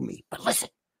sue me. But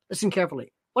listen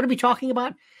carefully. What are we talking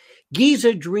about?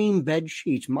 Giza Dream Bed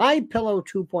Sheets, MyPillow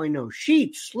 2.0,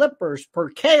 sheets, slippers,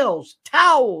 percales,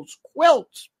 towels,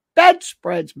 quilts,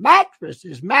 bedspreads,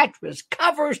 mattresses, mattress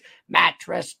covers,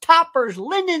 mattress toppers,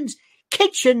 linens,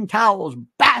 kitchen towels,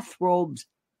 bathrobes,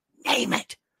 name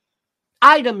it.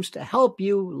 Items to help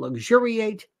you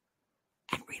luxuriate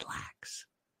and relax.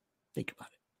 Think about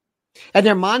it. And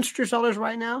they're monster sellers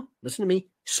right now. Listen to me.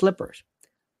 Slippers.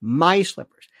 My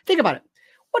slippers. Think about it.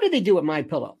 What do they do with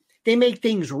MyPillow? They make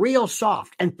things real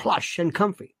soft and plush and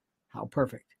comfy. How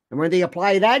perfect. And when they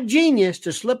apply that genius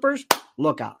to slippers,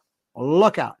 look out.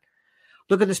 Look out.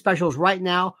 Look at the specials right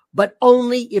now, but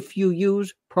only if you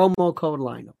use promo code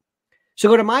Lionel. So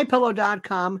go to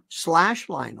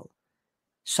mypillow.com/Lionel.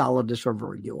 Solid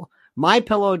disproverbial.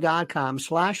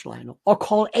 mypillow.com/Lionel or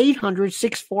call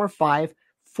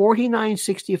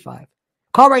 800-645-4965.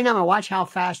 Call right now and watch how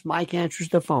fast Mike answers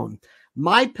the phone.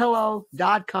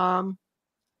 mypillow.com,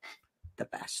 the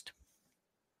best.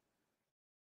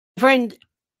 Friend,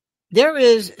 there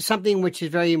is something which is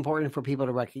very important for people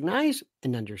to recognize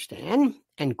and understand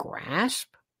and grasp,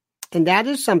 and that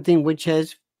is something which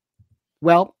has,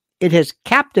 it has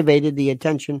captivated the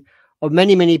attention of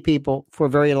many, many people for a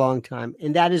very long time,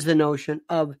 and that is the notion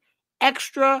of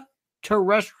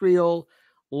extraterrestrial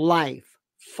life.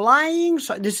 Flying,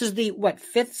 so this is the,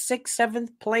 5th, 6th,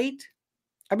 7th plate?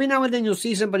 Every now and then you'll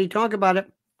see somebody talk about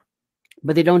it,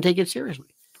 but they don't take it seriously.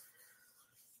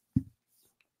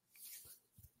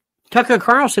 Tucker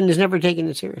Carlson has never taken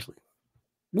it seriously.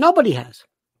 Nobody has.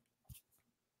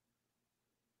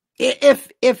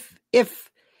 If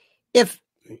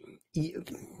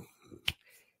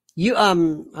you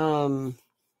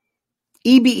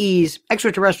EBEs,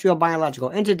 extraterrestrial biological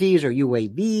entities, or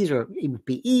UAVs, or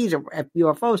EPEs, or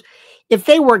UFOs, if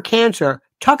they were cancer,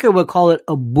 Tucker would call it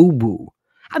a boo-boo.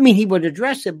 I mean, he would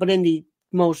address it, but in the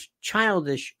most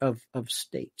childish of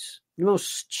states. The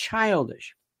most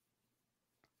childish.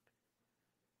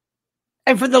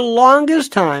 And for the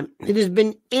longest time, it has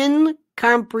been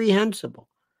incomprehensible.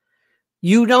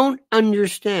 You don't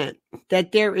understand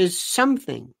that there is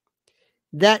something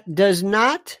that does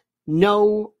not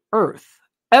know Earth.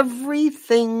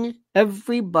 Everything,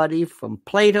 everybody from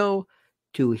Plato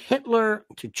to Hitler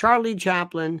to Charlie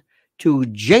Chaplin to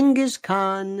Genghis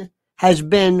Khan has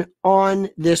been on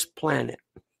this planet,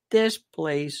 this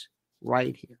place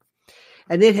right here.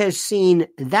 And it has seen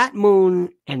that moon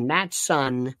and that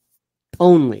sun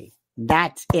only.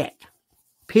 That's it.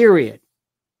 Period.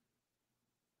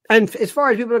 And as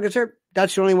far as people are concerned,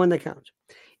 that's the only one that counts.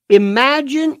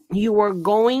 Imagine you are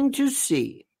going to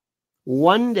see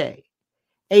one day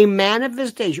a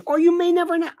manifestation, or you may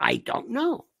never know. I don't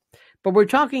know. But we're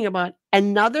talking about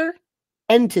another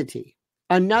entity,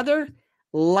 another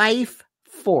life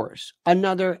force,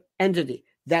 another entity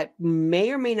that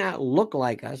may or may not look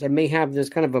like us and may have this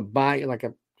kind of a body, like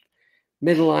a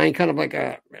midline, kind of like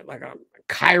a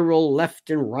chiral left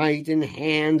and right and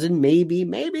hands, and maybe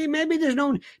there's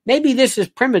no, maybe this is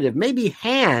primitive. Maybe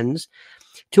hands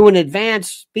to an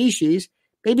advanced species,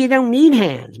 maybe they don't need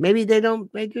hands. Maybe they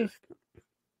just,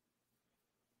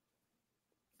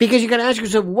 because you got to ask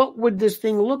yourself, what would this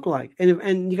thing look like?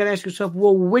 And you got to ask yourself,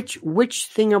 well, which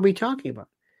thing are we talking about?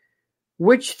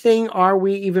 Which thing are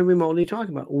we even remotely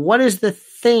talking about? What is the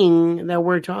thing that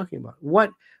we're talking about?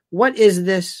 What is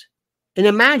this? And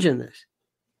imagine this.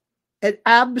 It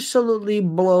absolutely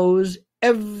blows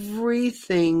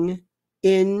everything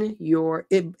in your,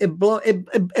 it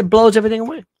blows everything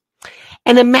away.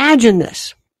 And imagine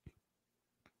this.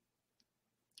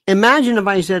 Imagine if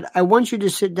I said, I want you to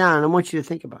sit down. I want you to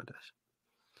think about this.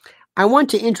 I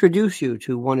want to introduce you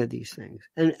to one of these things.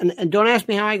 And don't ask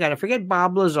me how I got it. Forget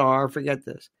Bob Lazar. Forget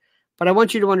this. But I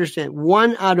want you to understand,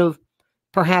 one out of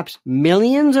perhaps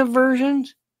millions of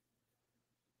versions.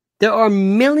 There are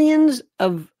millions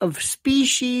of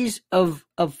species of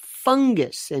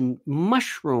fungus and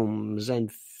mushrooms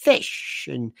and fish,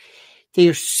 and they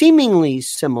are seemingly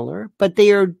similar, but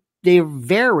they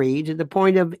vary to the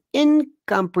point of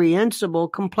incomprehensible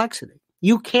complexity.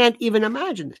 You can't even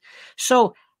imagine this.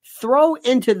 So throw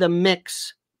into the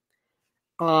mix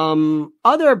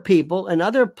other people and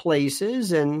other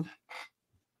places, and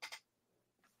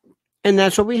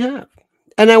that's what we have.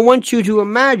 And I want you to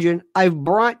imagine I've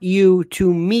brought you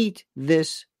to meet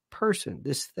this person,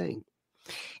 this thing,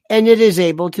 and it is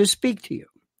able to speak to you.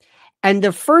 And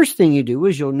the first thing you do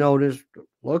is you'll notice,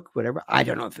 look, whatever, I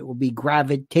don't know if it will be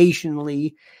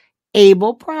gravitationally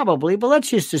able, probably, but let's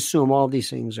just assume all these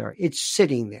things are, it's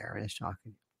sitting there and it's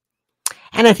talking.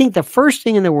 And I think the first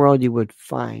thing in the world you would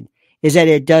find is that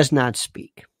it does not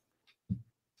speak.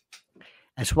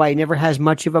 That's why it never has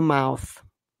much of a mouth.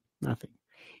 Nothing.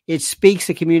 It speaks,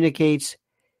 it communicates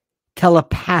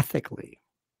telepathically.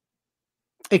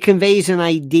 It conveys an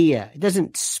idea. It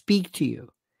doesn't speak to you.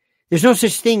 There's no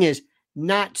such thing as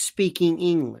not speaking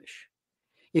English.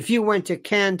 If you went to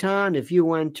Canton, if you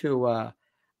went to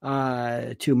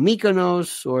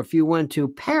Mykonos, or if you went to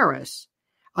Paris,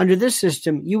 under this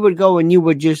system, you would go and you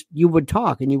would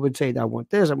talk and you would say, I want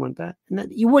this, I want that. And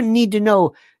that, you wouldn't need to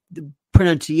know the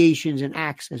pronunciations and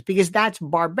accents because that's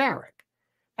barbaric.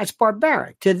 That's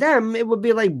barbaric. To them, it would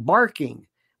be like barking.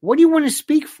 What do you want to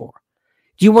speak for?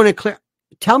 Do you want to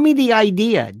tell me the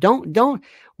idea? Don't,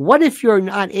 what if you're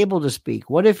not able to speak?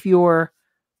 What if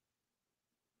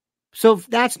so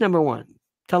that's number one,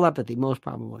 telepathy, most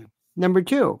probably. Number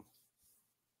two,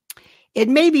 it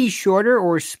may be shorter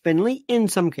or spindly in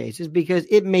some cases because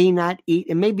it may not eat.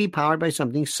 It may be powered by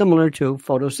something similar to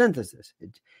photosynthesis.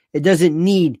 It doesn't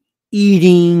need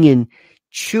eating and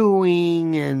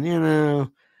chewing and,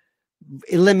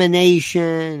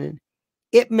 elimination.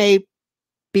 It may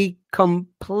be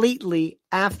completely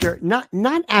after, not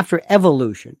after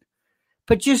evolution,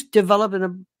 but just develop at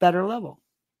a better level.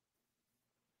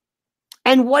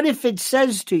 And what if it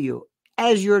says to you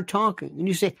as you're talking and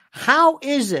you say, how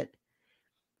is it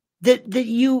that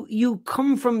you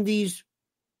come from these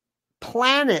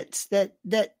planets that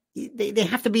they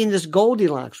have to be in this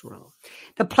Goldilocks realm?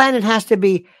 The planet has to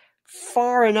be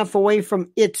far enough away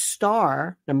from its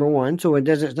star, number one, so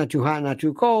it's not too hot, not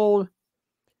too cold.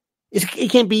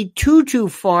 It can't be too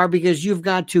far because you've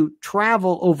got to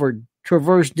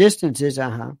traverse distances,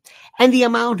 and the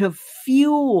amount of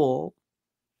fuel.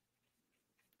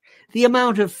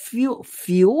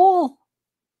 Fuel?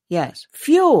 Yes,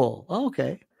 fuel.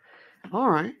 Okay. All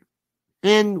right.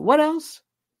 And what else?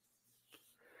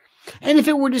 And if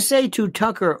it were to say to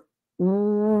Tucker,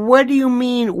 what do you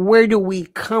mean, where do we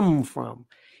come from?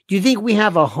 Do you think we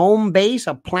have a home base,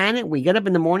 a planet? We get up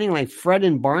in the morning like Fred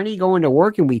and Barney going to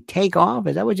work and we take off?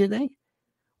 Is that what you think?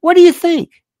 What do you think?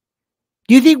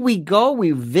 Do you think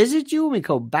we visit you and we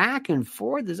go back and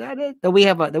forth? Is that it? That we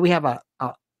have a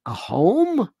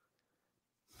home?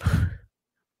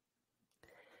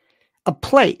 A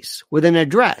place with an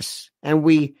address, and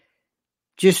we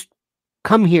just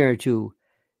come here to,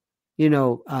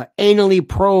 anally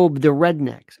probe the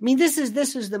rednecks. I mean, this is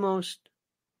the most.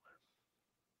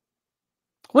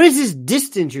 What is this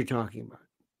distance you're talking about?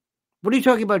 What are you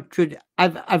talking about?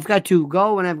 I've got to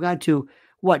go, and I've got to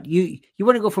what? You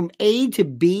want to go from A to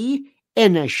B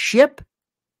in a ship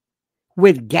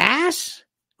with gas,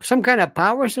 some kind of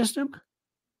power system?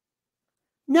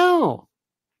 No.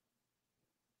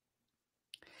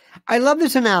 I love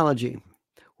this analogy.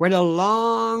 We're at a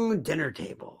long dinner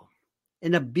table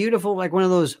in a beautiful, like one of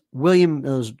those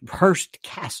Hearst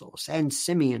castles, San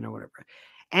Simeon or whatever.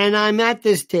 And I'm at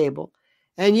this table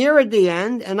and you're at the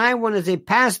end and I want to say,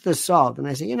 pass the salt. And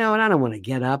I say, and I don't want to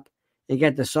get up and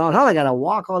get the salt. I got to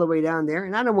walk all the way down there.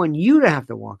 And I don't want you to have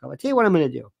to walk up. I'll tell you what I'm going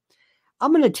to do.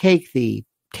 I'm going to take the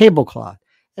tablecloth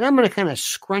and I'm going to kind of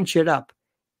scrunch it up.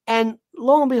 And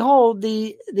lo and behold,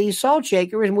 the salt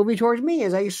shaker is moving towards me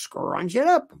as I scrunch it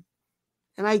up.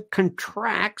 And I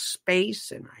contract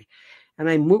space and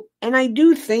I move and I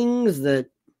do things that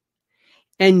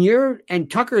and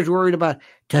Tucker's worried about,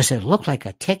 does it look like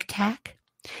a Tic Tac?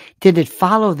 Did it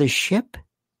follow the ship?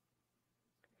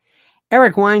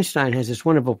 Eric Weinstein has this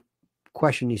wonderful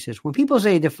question. He says, when people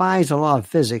say it defies the law of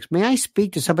physics, may I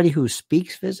speak to somebody who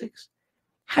speaks physics?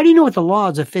 How do you know what the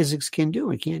laws of physics can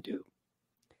do and can't do?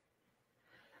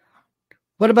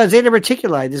 What about Zeta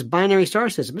Reticuli, this binary star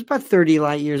system? It's about 30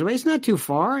 light years away. It's not too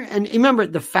far. And remember,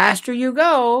 the faster you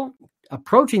go,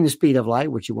 approaching the speed of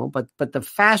light, which you won't, but the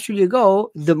faster you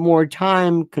go, the more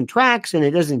time contracts, and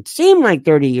it doesn't seem like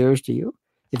 30 years to you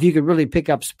if you could really pick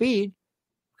up speed.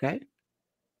 Okay.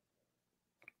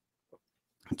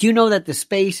 Do you know that the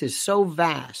space is so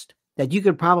vast that you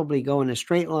could probably go in a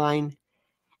straight line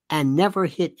and never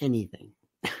hit anything?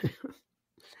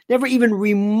 Never even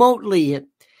remotely hit.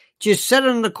 Just set it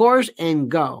on the course and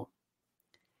go.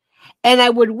 And I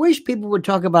would wish people would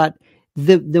talk about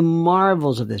the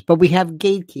marvels of this, but we have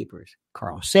gatekeepers.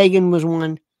 Carl Sagan was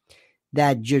one,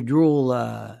 that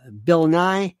Jadrul Bill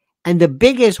Nye, and the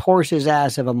biggest horse's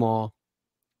ass of them all,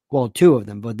 well, two of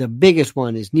them, but the biggest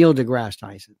one is Neil deGrasse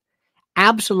Tyson.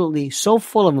 Absolutely so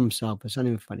full of himself, it's not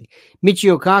even funny.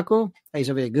 Michio Kaku,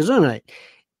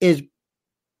 is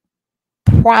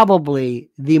probably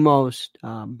the most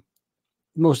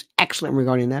excellent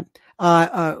regarding that.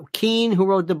 Keene, who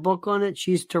wrote the book on it,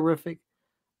 she's terrific.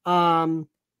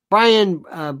 Brian,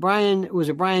 was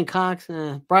it Brian Cox?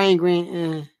 Brian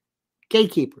Green,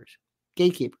 gatekeepers.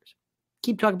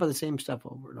 Keep talking about the same stuff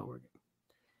over and over again.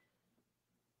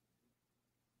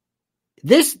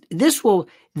 This will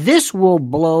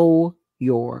blow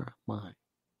your mind.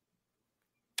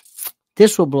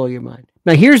 This will blow your mind.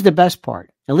 Now, here's the best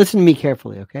part. Now, listen to me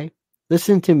carefully, okay?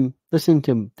 Listen to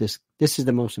this. This is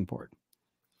the most important.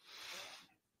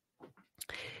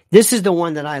 This is the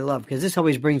one that I love because this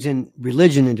always brings in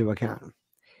religion into account.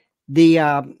 The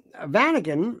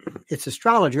Vatican, its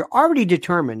astrologer, already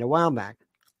determined a while back,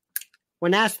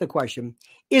 when asked the question,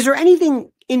 is there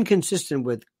anything inconsistent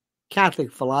with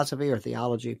Catholic philosophy or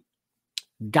theology,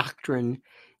 doctrine,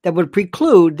 that would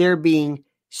preclude there being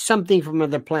something from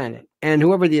another planet? And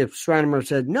whoever the astronomer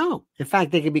said, no. In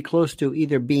fact, they could be close to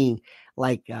either being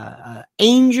like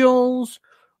angels,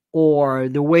 or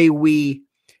the way we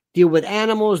deal with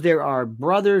animals, there are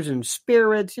brothers and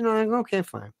spirits. Like, okay,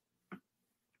 fine.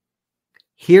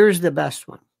 Here's the best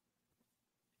one.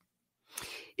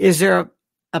 Is there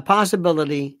a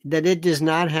possibility that it does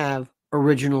not have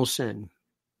original sin?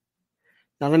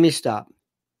 Now, let me stop.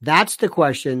 That's the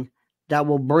question that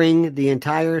will bring the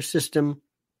entire system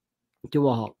to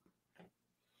a halt.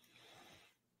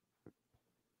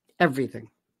 Everything.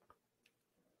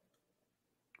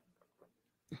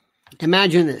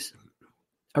 Imagine this.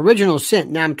 Original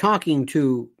sin. Now, I'm talking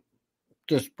to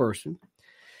this person,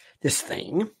 this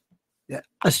thing, that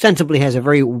ostensibly has a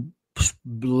very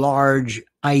large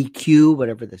IQ,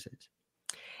 whatever this is.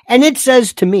 And it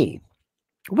says to me,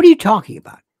 what are you talking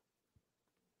about?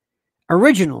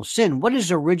 Original sin. What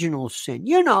is original sin?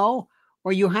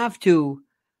 Where you have to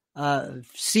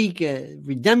seek a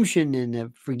redemption and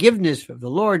a forgiveness of the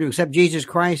Lord to accept Jesus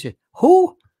Christ.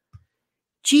 Who?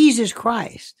 Jesus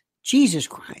Christ. Jesus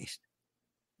Christ.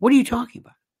 What are you talking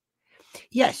about?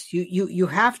 Yes, you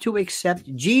have to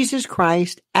accept Jesus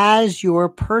Christ as your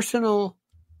personal,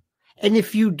 and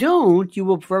if you don't, you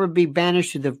will forever be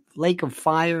banished to the lake of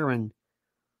fire, and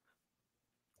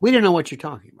we don't know what you're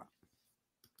talking about.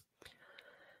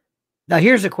 Now,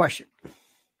 here's the question.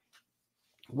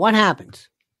 What happens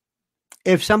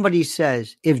if somebody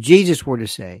says, if Jesus were to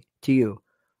say to you,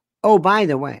 oh, by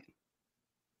the way,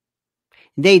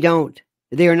 they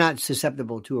are not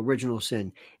susceptible to original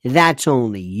sin. That's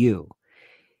only you.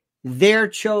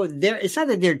 It's not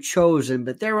that they're chosen,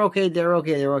 but they're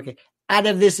okay. Out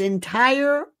of this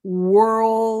entire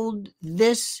world,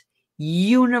 this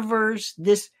universe,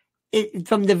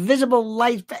 from the visible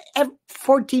light,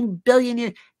 14 billion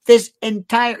years, this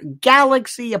entire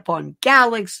galaxy upon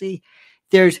galaxy,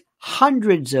 there's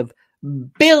hundreds of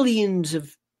billions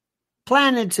of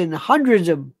planets and hundreds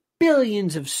of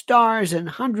billions of stars and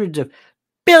hundreds of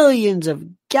billions of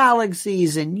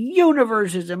galaxies and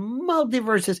universes and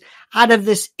multiverses. Out of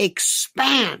this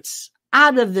expanse,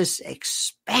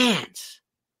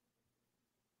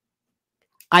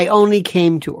 I only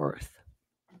came to Earth.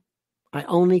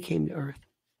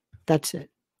 That's it.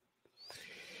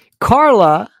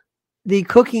 Carla, the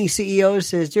cooking CEO,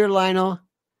 says, dear Lionel,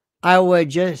 I would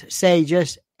just say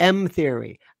M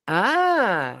theory. You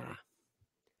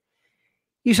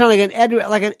sound like an Ed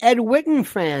Witten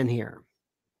fan here.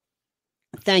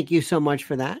 Thank you so much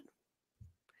for that.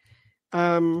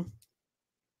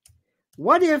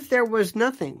 What if there was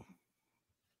nothing?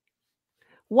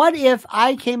 What if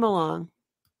I came along?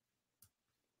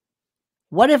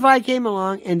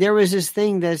 And there was this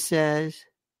thing that says,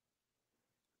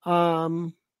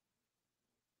 no,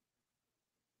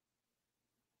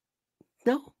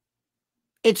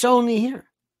 it's only here.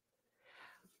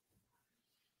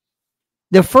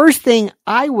 The first thing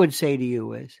I would say to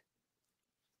you is,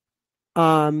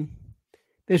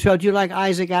 Bishop, do you like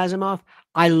Isaac Asimov?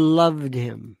 I loved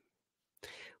him.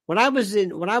 When I was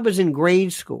in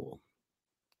grade school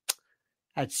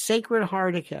at Sacred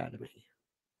Heart Academy,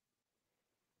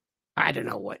 I don't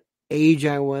know what age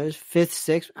I was, 5th,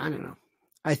 6th, I don't know.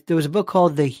 There was a book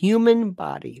called The Human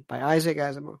Body by Isaac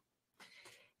Asimov.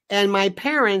 And my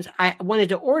parents, I wanted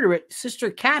to order it. Sister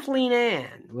Kathleen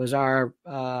Ann was our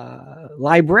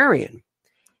librarian.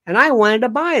 And I wanted to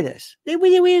buy this. We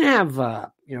didn't have,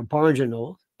 Barnes and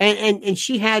Noble. And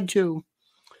she had to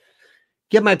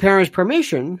get my parents'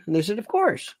 permission. And they said, of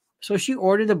course. So she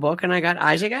ordered the book and I got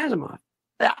Isaac Asimov.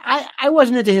 I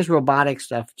wasn't into his robotic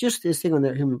stuff, just this thing on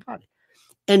the human body.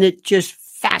 And it just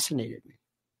fascinated me.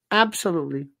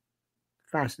 Absolutely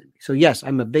fascinating. So yes,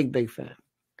 I'm a big, big fan.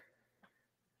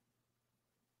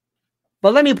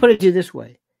 But let me put it to you this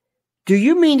way. Do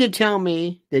you mean to tell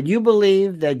me that you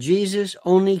believe that Jesus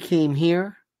only came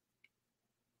here?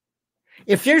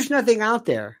 If there's nothing out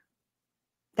there,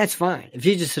 that's fine. If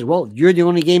Jesus says, well, you're the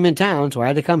only game in town, so I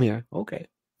had to come here. Okay.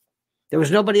 There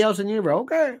was nobody else in the universe.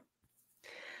 Okay.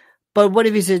 But what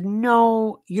if he said,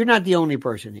 no, you're not the only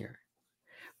person here.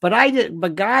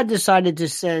 But God decided to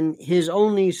send his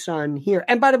only son here.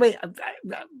 And by the way,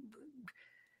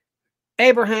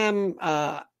 Abraham,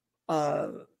 Allah,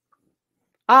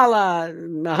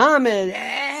 Muhammad,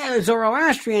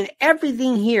 Zoroastrian,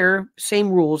 everything here,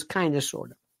 same rules, kind of,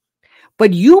 sort of.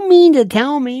 But you mean to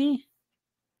tell me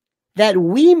that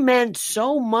we meant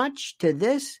so much to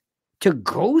this, to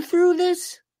go through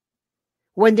this,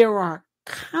 when there are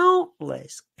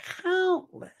countless,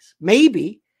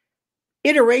 maybe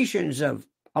iterations of,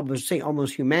 I would say,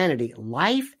 almost humanity,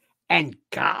 life, and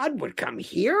God would come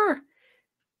here,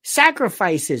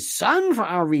 sacrifice his son for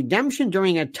our redemption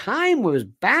during a time where it was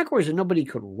backwards and nobody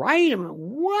could write. I mean,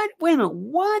 what? Wait a minute,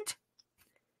 what?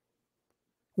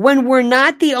 When we're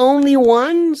not the only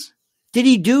ones? Did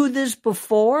he do this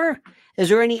before? Is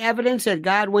there any evidence that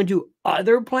God went to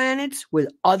other planets with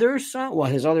his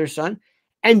other son,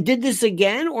 and did this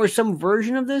again, or some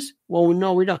version of this? Well,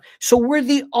 no, we don't. So we're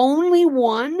the only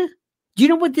one. Do you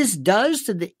know what this does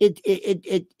to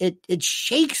it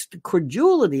shakes the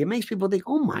credulity. It makes people think,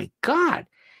 oh my God,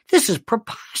 this is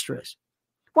preposterous.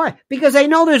 Why? Because they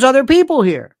know there's other people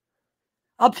here.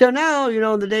 Up till now,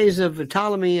 in the days of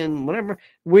Ptolemy and whatever,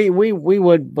 we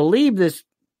would believe this.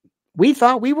 We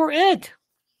thought we were it.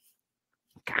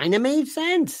 Kind of made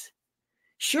sense.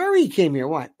 Sure, he came here.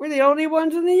 What? We're the only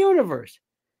ones in the universe.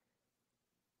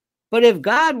 But if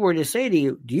God were to say to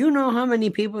you, do you know how many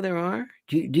people there are?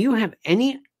 Do you have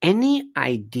any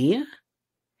idea?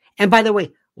 And by the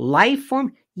way, life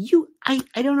form, I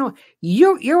don't know.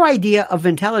 Your idea of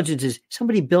intelligence is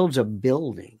somebody builds a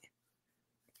building.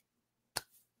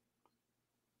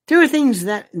 There are things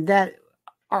that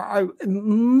are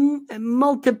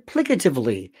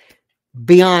multiplicatively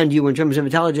beyond you in terms of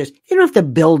intelligence. You don't have to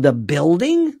build a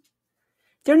building.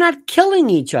 They're not killing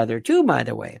each other, too, by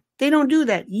the way. They don't do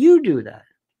that. You do that.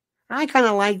 I kind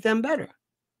of like them better.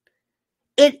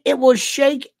 It will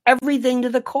shake everything to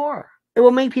the core. It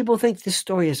will make people think this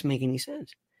story doesn't make any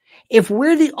sense. If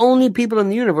we're the only people in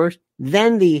the universe,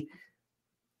 then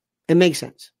it makes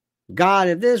sense. God,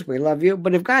 if this, we love you.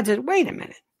 But if God says, wait a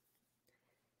minute,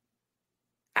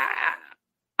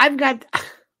 I've got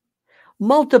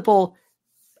multiple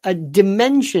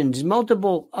dimensions,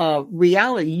 multiple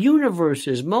reality,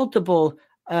 universes, multiple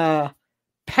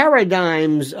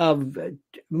paradigms of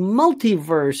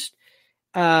multiverse,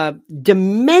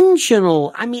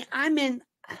 dimensional. I mean,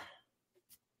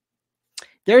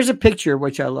 there's a picture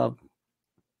which I love.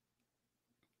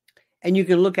 And you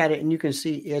can look at it and you can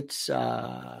see it's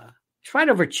right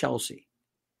over Chelsea.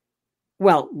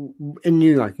 Well, in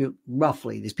New York,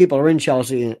 roughly. These people are in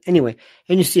Chelsea. Anyway,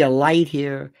 and you see a light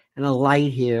here and a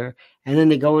light here. And then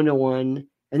they go into one.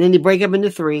 And then they break up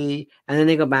into three. And then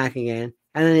they go back again.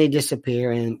 And then they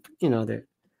disappear. And,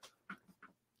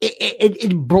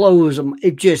 it blows them.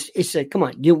 It's like, come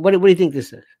on. What do you think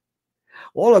this is?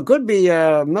 Well, it could be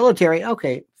military.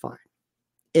 Okay, fine.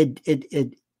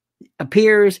 It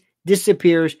appears,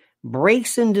 disappears,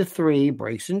 breaks into three,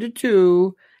 breaks into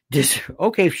two.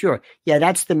 Okay, sure. Yeah,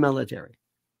 that's the military.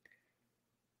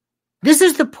 This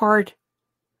is the part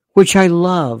which I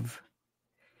love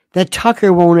that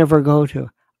Tucker won't ever go to.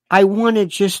 I want it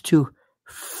just to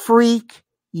freak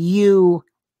you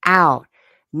out.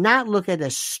 Not look at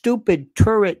a stupid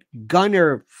turret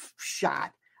gunner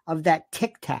shot of that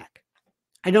tic-tac.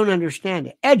 I don't understand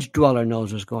it. Edge Dweller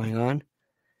knows what's going on.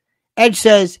 Edge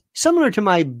says, similar to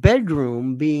my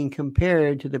bedroom being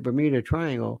compared to the Bermuda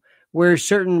Triangle, where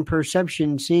certain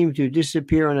perceptions seem to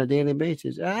disappear on a daily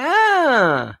basis.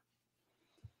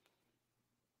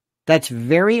 That's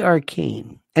very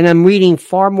arcane. And I'm reading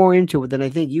far more into it than I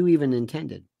think you even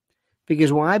intended.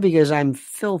 Because why? Because I'm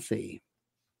filthy.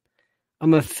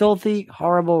 I'm a filthy,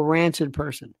 horrible, rancid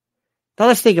person. Now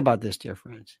let's think about this, dear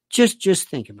friends. Just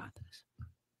think about this.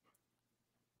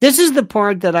 This is the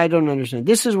part that I don't understand.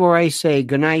 This is where I say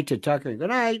goodnight to Tucker. Good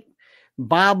night,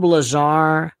 Bob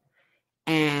Lazar.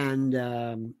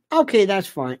 And, okay, that's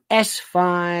fine.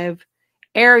 S5,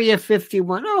 Area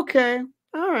 51. Okay.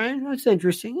 All right. That's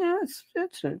interesting. Yeah,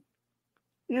 that's it.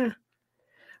 Yeah.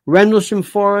 Rendlesham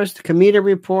Forest, Cometa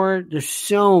Report. There's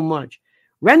so much.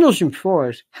 Rendlesham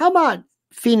Forest. How about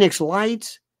Phoenix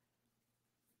Lights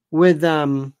with,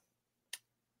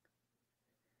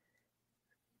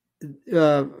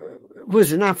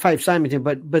 was it not Fife Simonton,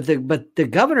 but the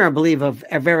governor, I believe, of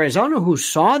Arizona, who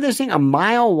saw this thing a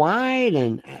mile wide,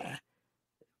 and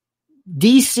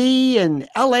DC and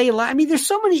LA. I mean, there's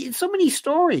so many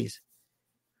stories.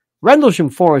 Rendlesham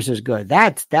Forest is good.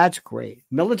 That's great.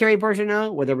 Military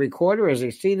personnel with a recorder as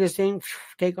they see this thing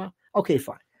take off. Okay,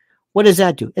 fine. What does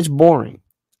that do? It's boring.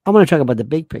 I want to talk about the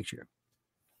big picture.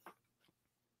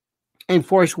 And of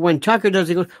course, when Tucker does,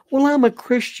 he goes, well, I'm a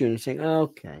Christian. It's like,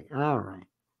 okay, all right.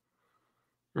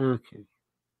 Okay.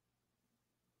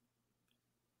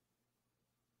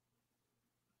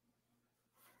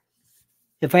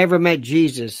 If I ever met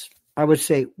Jesus, I would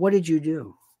say, what did you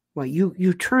do? Well,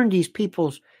 you turned these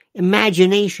people's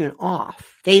imagination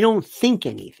off. They don't think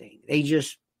anything. They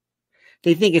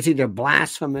think it's either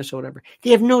blasphemous or whatever.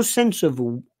 They have no sense of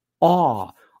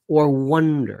awe or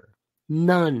wonder.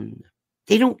 None.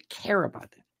 They don't care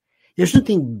about that. There's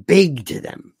nothing big to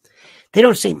them. They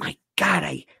don't say, my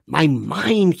God, my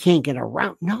mind can't get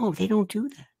around. No, they don't do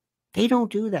that. They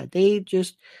don't do that. They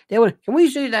would, can we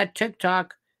see that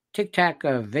TikTok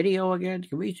video again?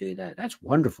 Can we see that? That's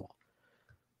wonderful.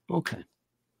 Okay.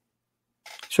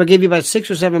 So I gave you about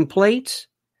 6 or 7 plates,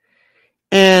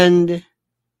 and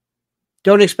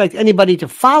don't expect anybody to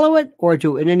follow it or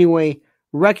to in any way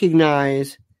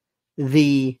recognize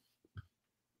the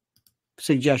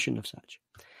suggestion of such.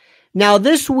 Now,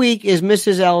 this week is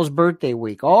Mrs. L's birthday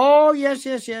week. Oh, yes.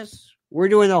 We're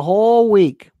doing the whole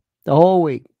week.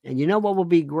 And you know what will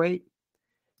be great?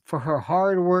 For her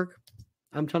hard work,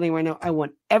 I'm telling you right now, I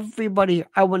want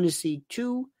to see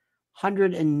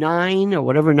 209 or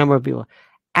whatever number of people,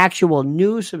 actual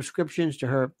new subscriptions to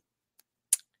her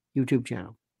YouTube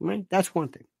channel. Right? That's one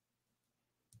thing.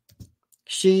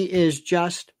 She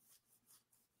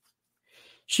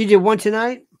did one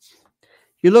tonight.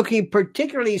 You're looking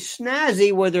particularly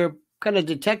snazzy with her kind of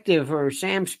detective or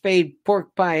Sam Spade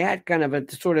pork pie hat, kind of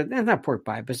a sort of, not pork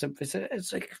pie, but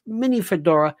it's like mini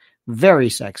fedora. Very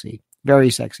sexy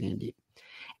indeed.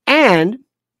 And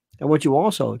I want you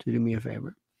also to do me a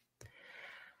favor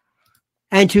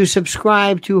and to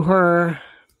subscribe to her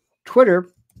Twitter,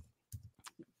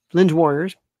 Lynn's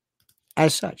Warriors,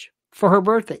 as such, for her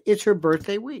birthday. It's her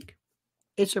birthday week.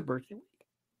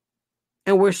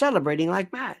 And we're celebrating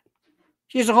like mad.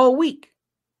 She has a whole week.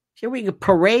 So we can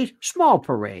parade, small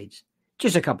parades,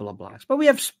 just a couple of blocks. But we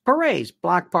have parades,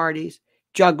 block parties,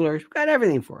 jugglers. We've got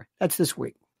everything for it. That's this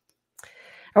week.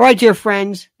 All right, dear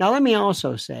friends. Now let me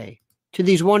also say to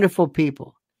these wonderful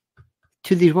people,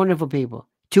 to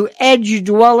Edge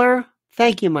Dweller,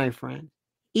 thank you, my friend.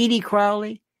 Edie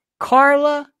Crowley,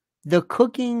 Carla, the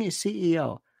cooking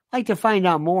CEO. I'd like to find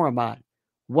out more about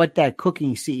what that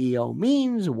cooking CEO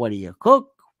means. What do you cook?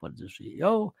 What is the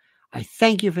CEO? I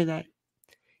thank you for that.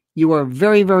 You are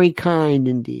very, very kind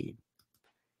indeed.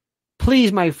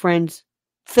 Please, my friends,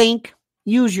 think,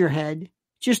 use your head.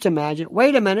 Just imagine.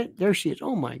 Wait a minute. There she is.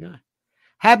 Oh, my God.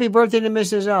 Happy birthday to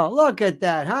Mrs. L. Look at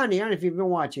that, honey. I don't know if you've been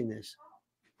watching this.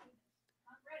 I'm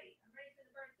ready for the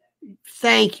birthday.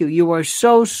 Thank you. You are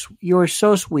so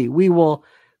sweet. We will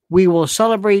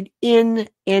celebrate in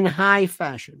high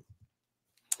fashion.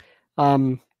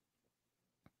 I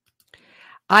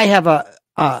have a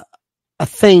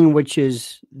thing which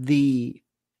is this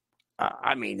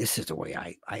is the way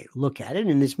I look at it,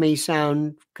 and this may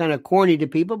sound kind of corny to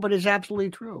people, but it's absolutely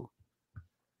true.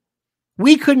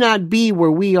 We could not be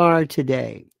where we are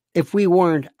today if we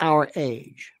weren't our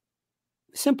age.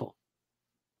 Simple.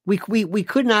 We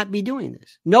could not be doing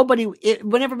this. It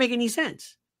would never make any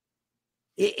sense.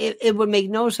 It would make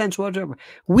no sense whatsoever.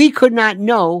 We could not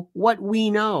know what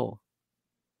we know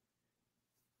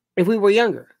if we were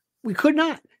younger. We could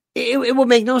not. It would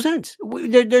make no sense.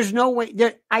 There's no way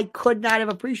that I could not have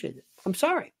appreciated it. I'm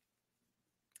sorry.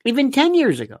 Even 10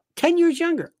 years ago, 10 years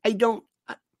younger,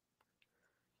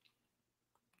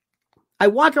 I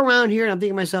walk around here and I'm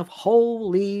thinking to myself,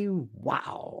 holy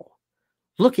wow,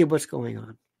 look at what's going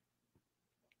on.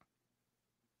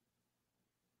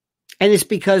 And it's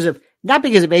not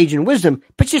because of age and wisdom,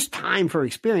 but just time for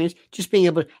experience, just being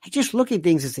able to just look at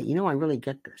things and say, I really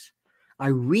get this. I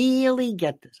really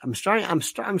get this. I'm starting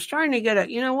to get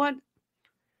it. You know what?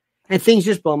 And things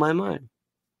just blow my mind.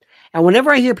 And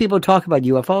whenever I hear people talk about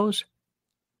UFOs,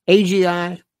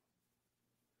 AGI,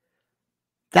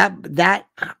 that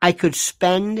I could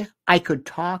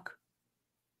talk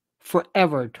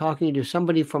forever talking to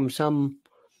somebody from some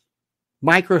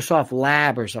Microsoft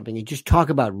lab or something and just talk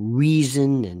about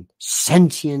reason and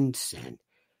sentience and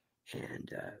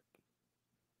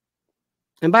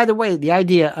by the way, the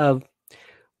idea of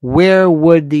where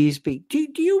would these be?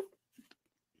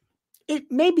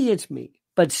 Maybe it's me,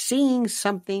 but seeing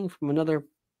something from another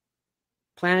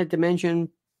planet dimension,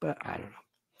 but I don't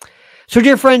know. So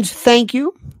dear friends, thank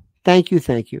you.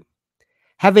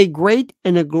 Have a great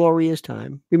and a glorious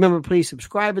time. Remember, please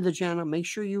subscribe to the channel. Make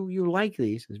sure you like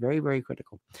these. It's very, very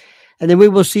critical. And then we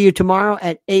will see you tomorrow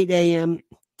at 8 a.m.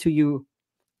 To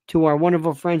our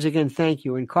wonderful friends again, thank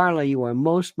you. And Carla, you are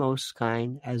most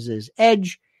kind, as is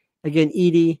Edge. Again,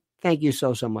 Edie, thank you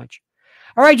so much.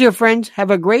 All right, dear friends, have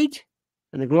a great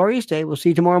and a glorious day. We'll see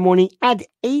you tomorrow morning at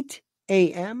 8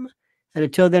 a.m. And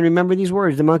until then, remember these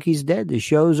words. The monkey's dead. The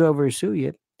show's over. Sue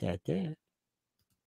you.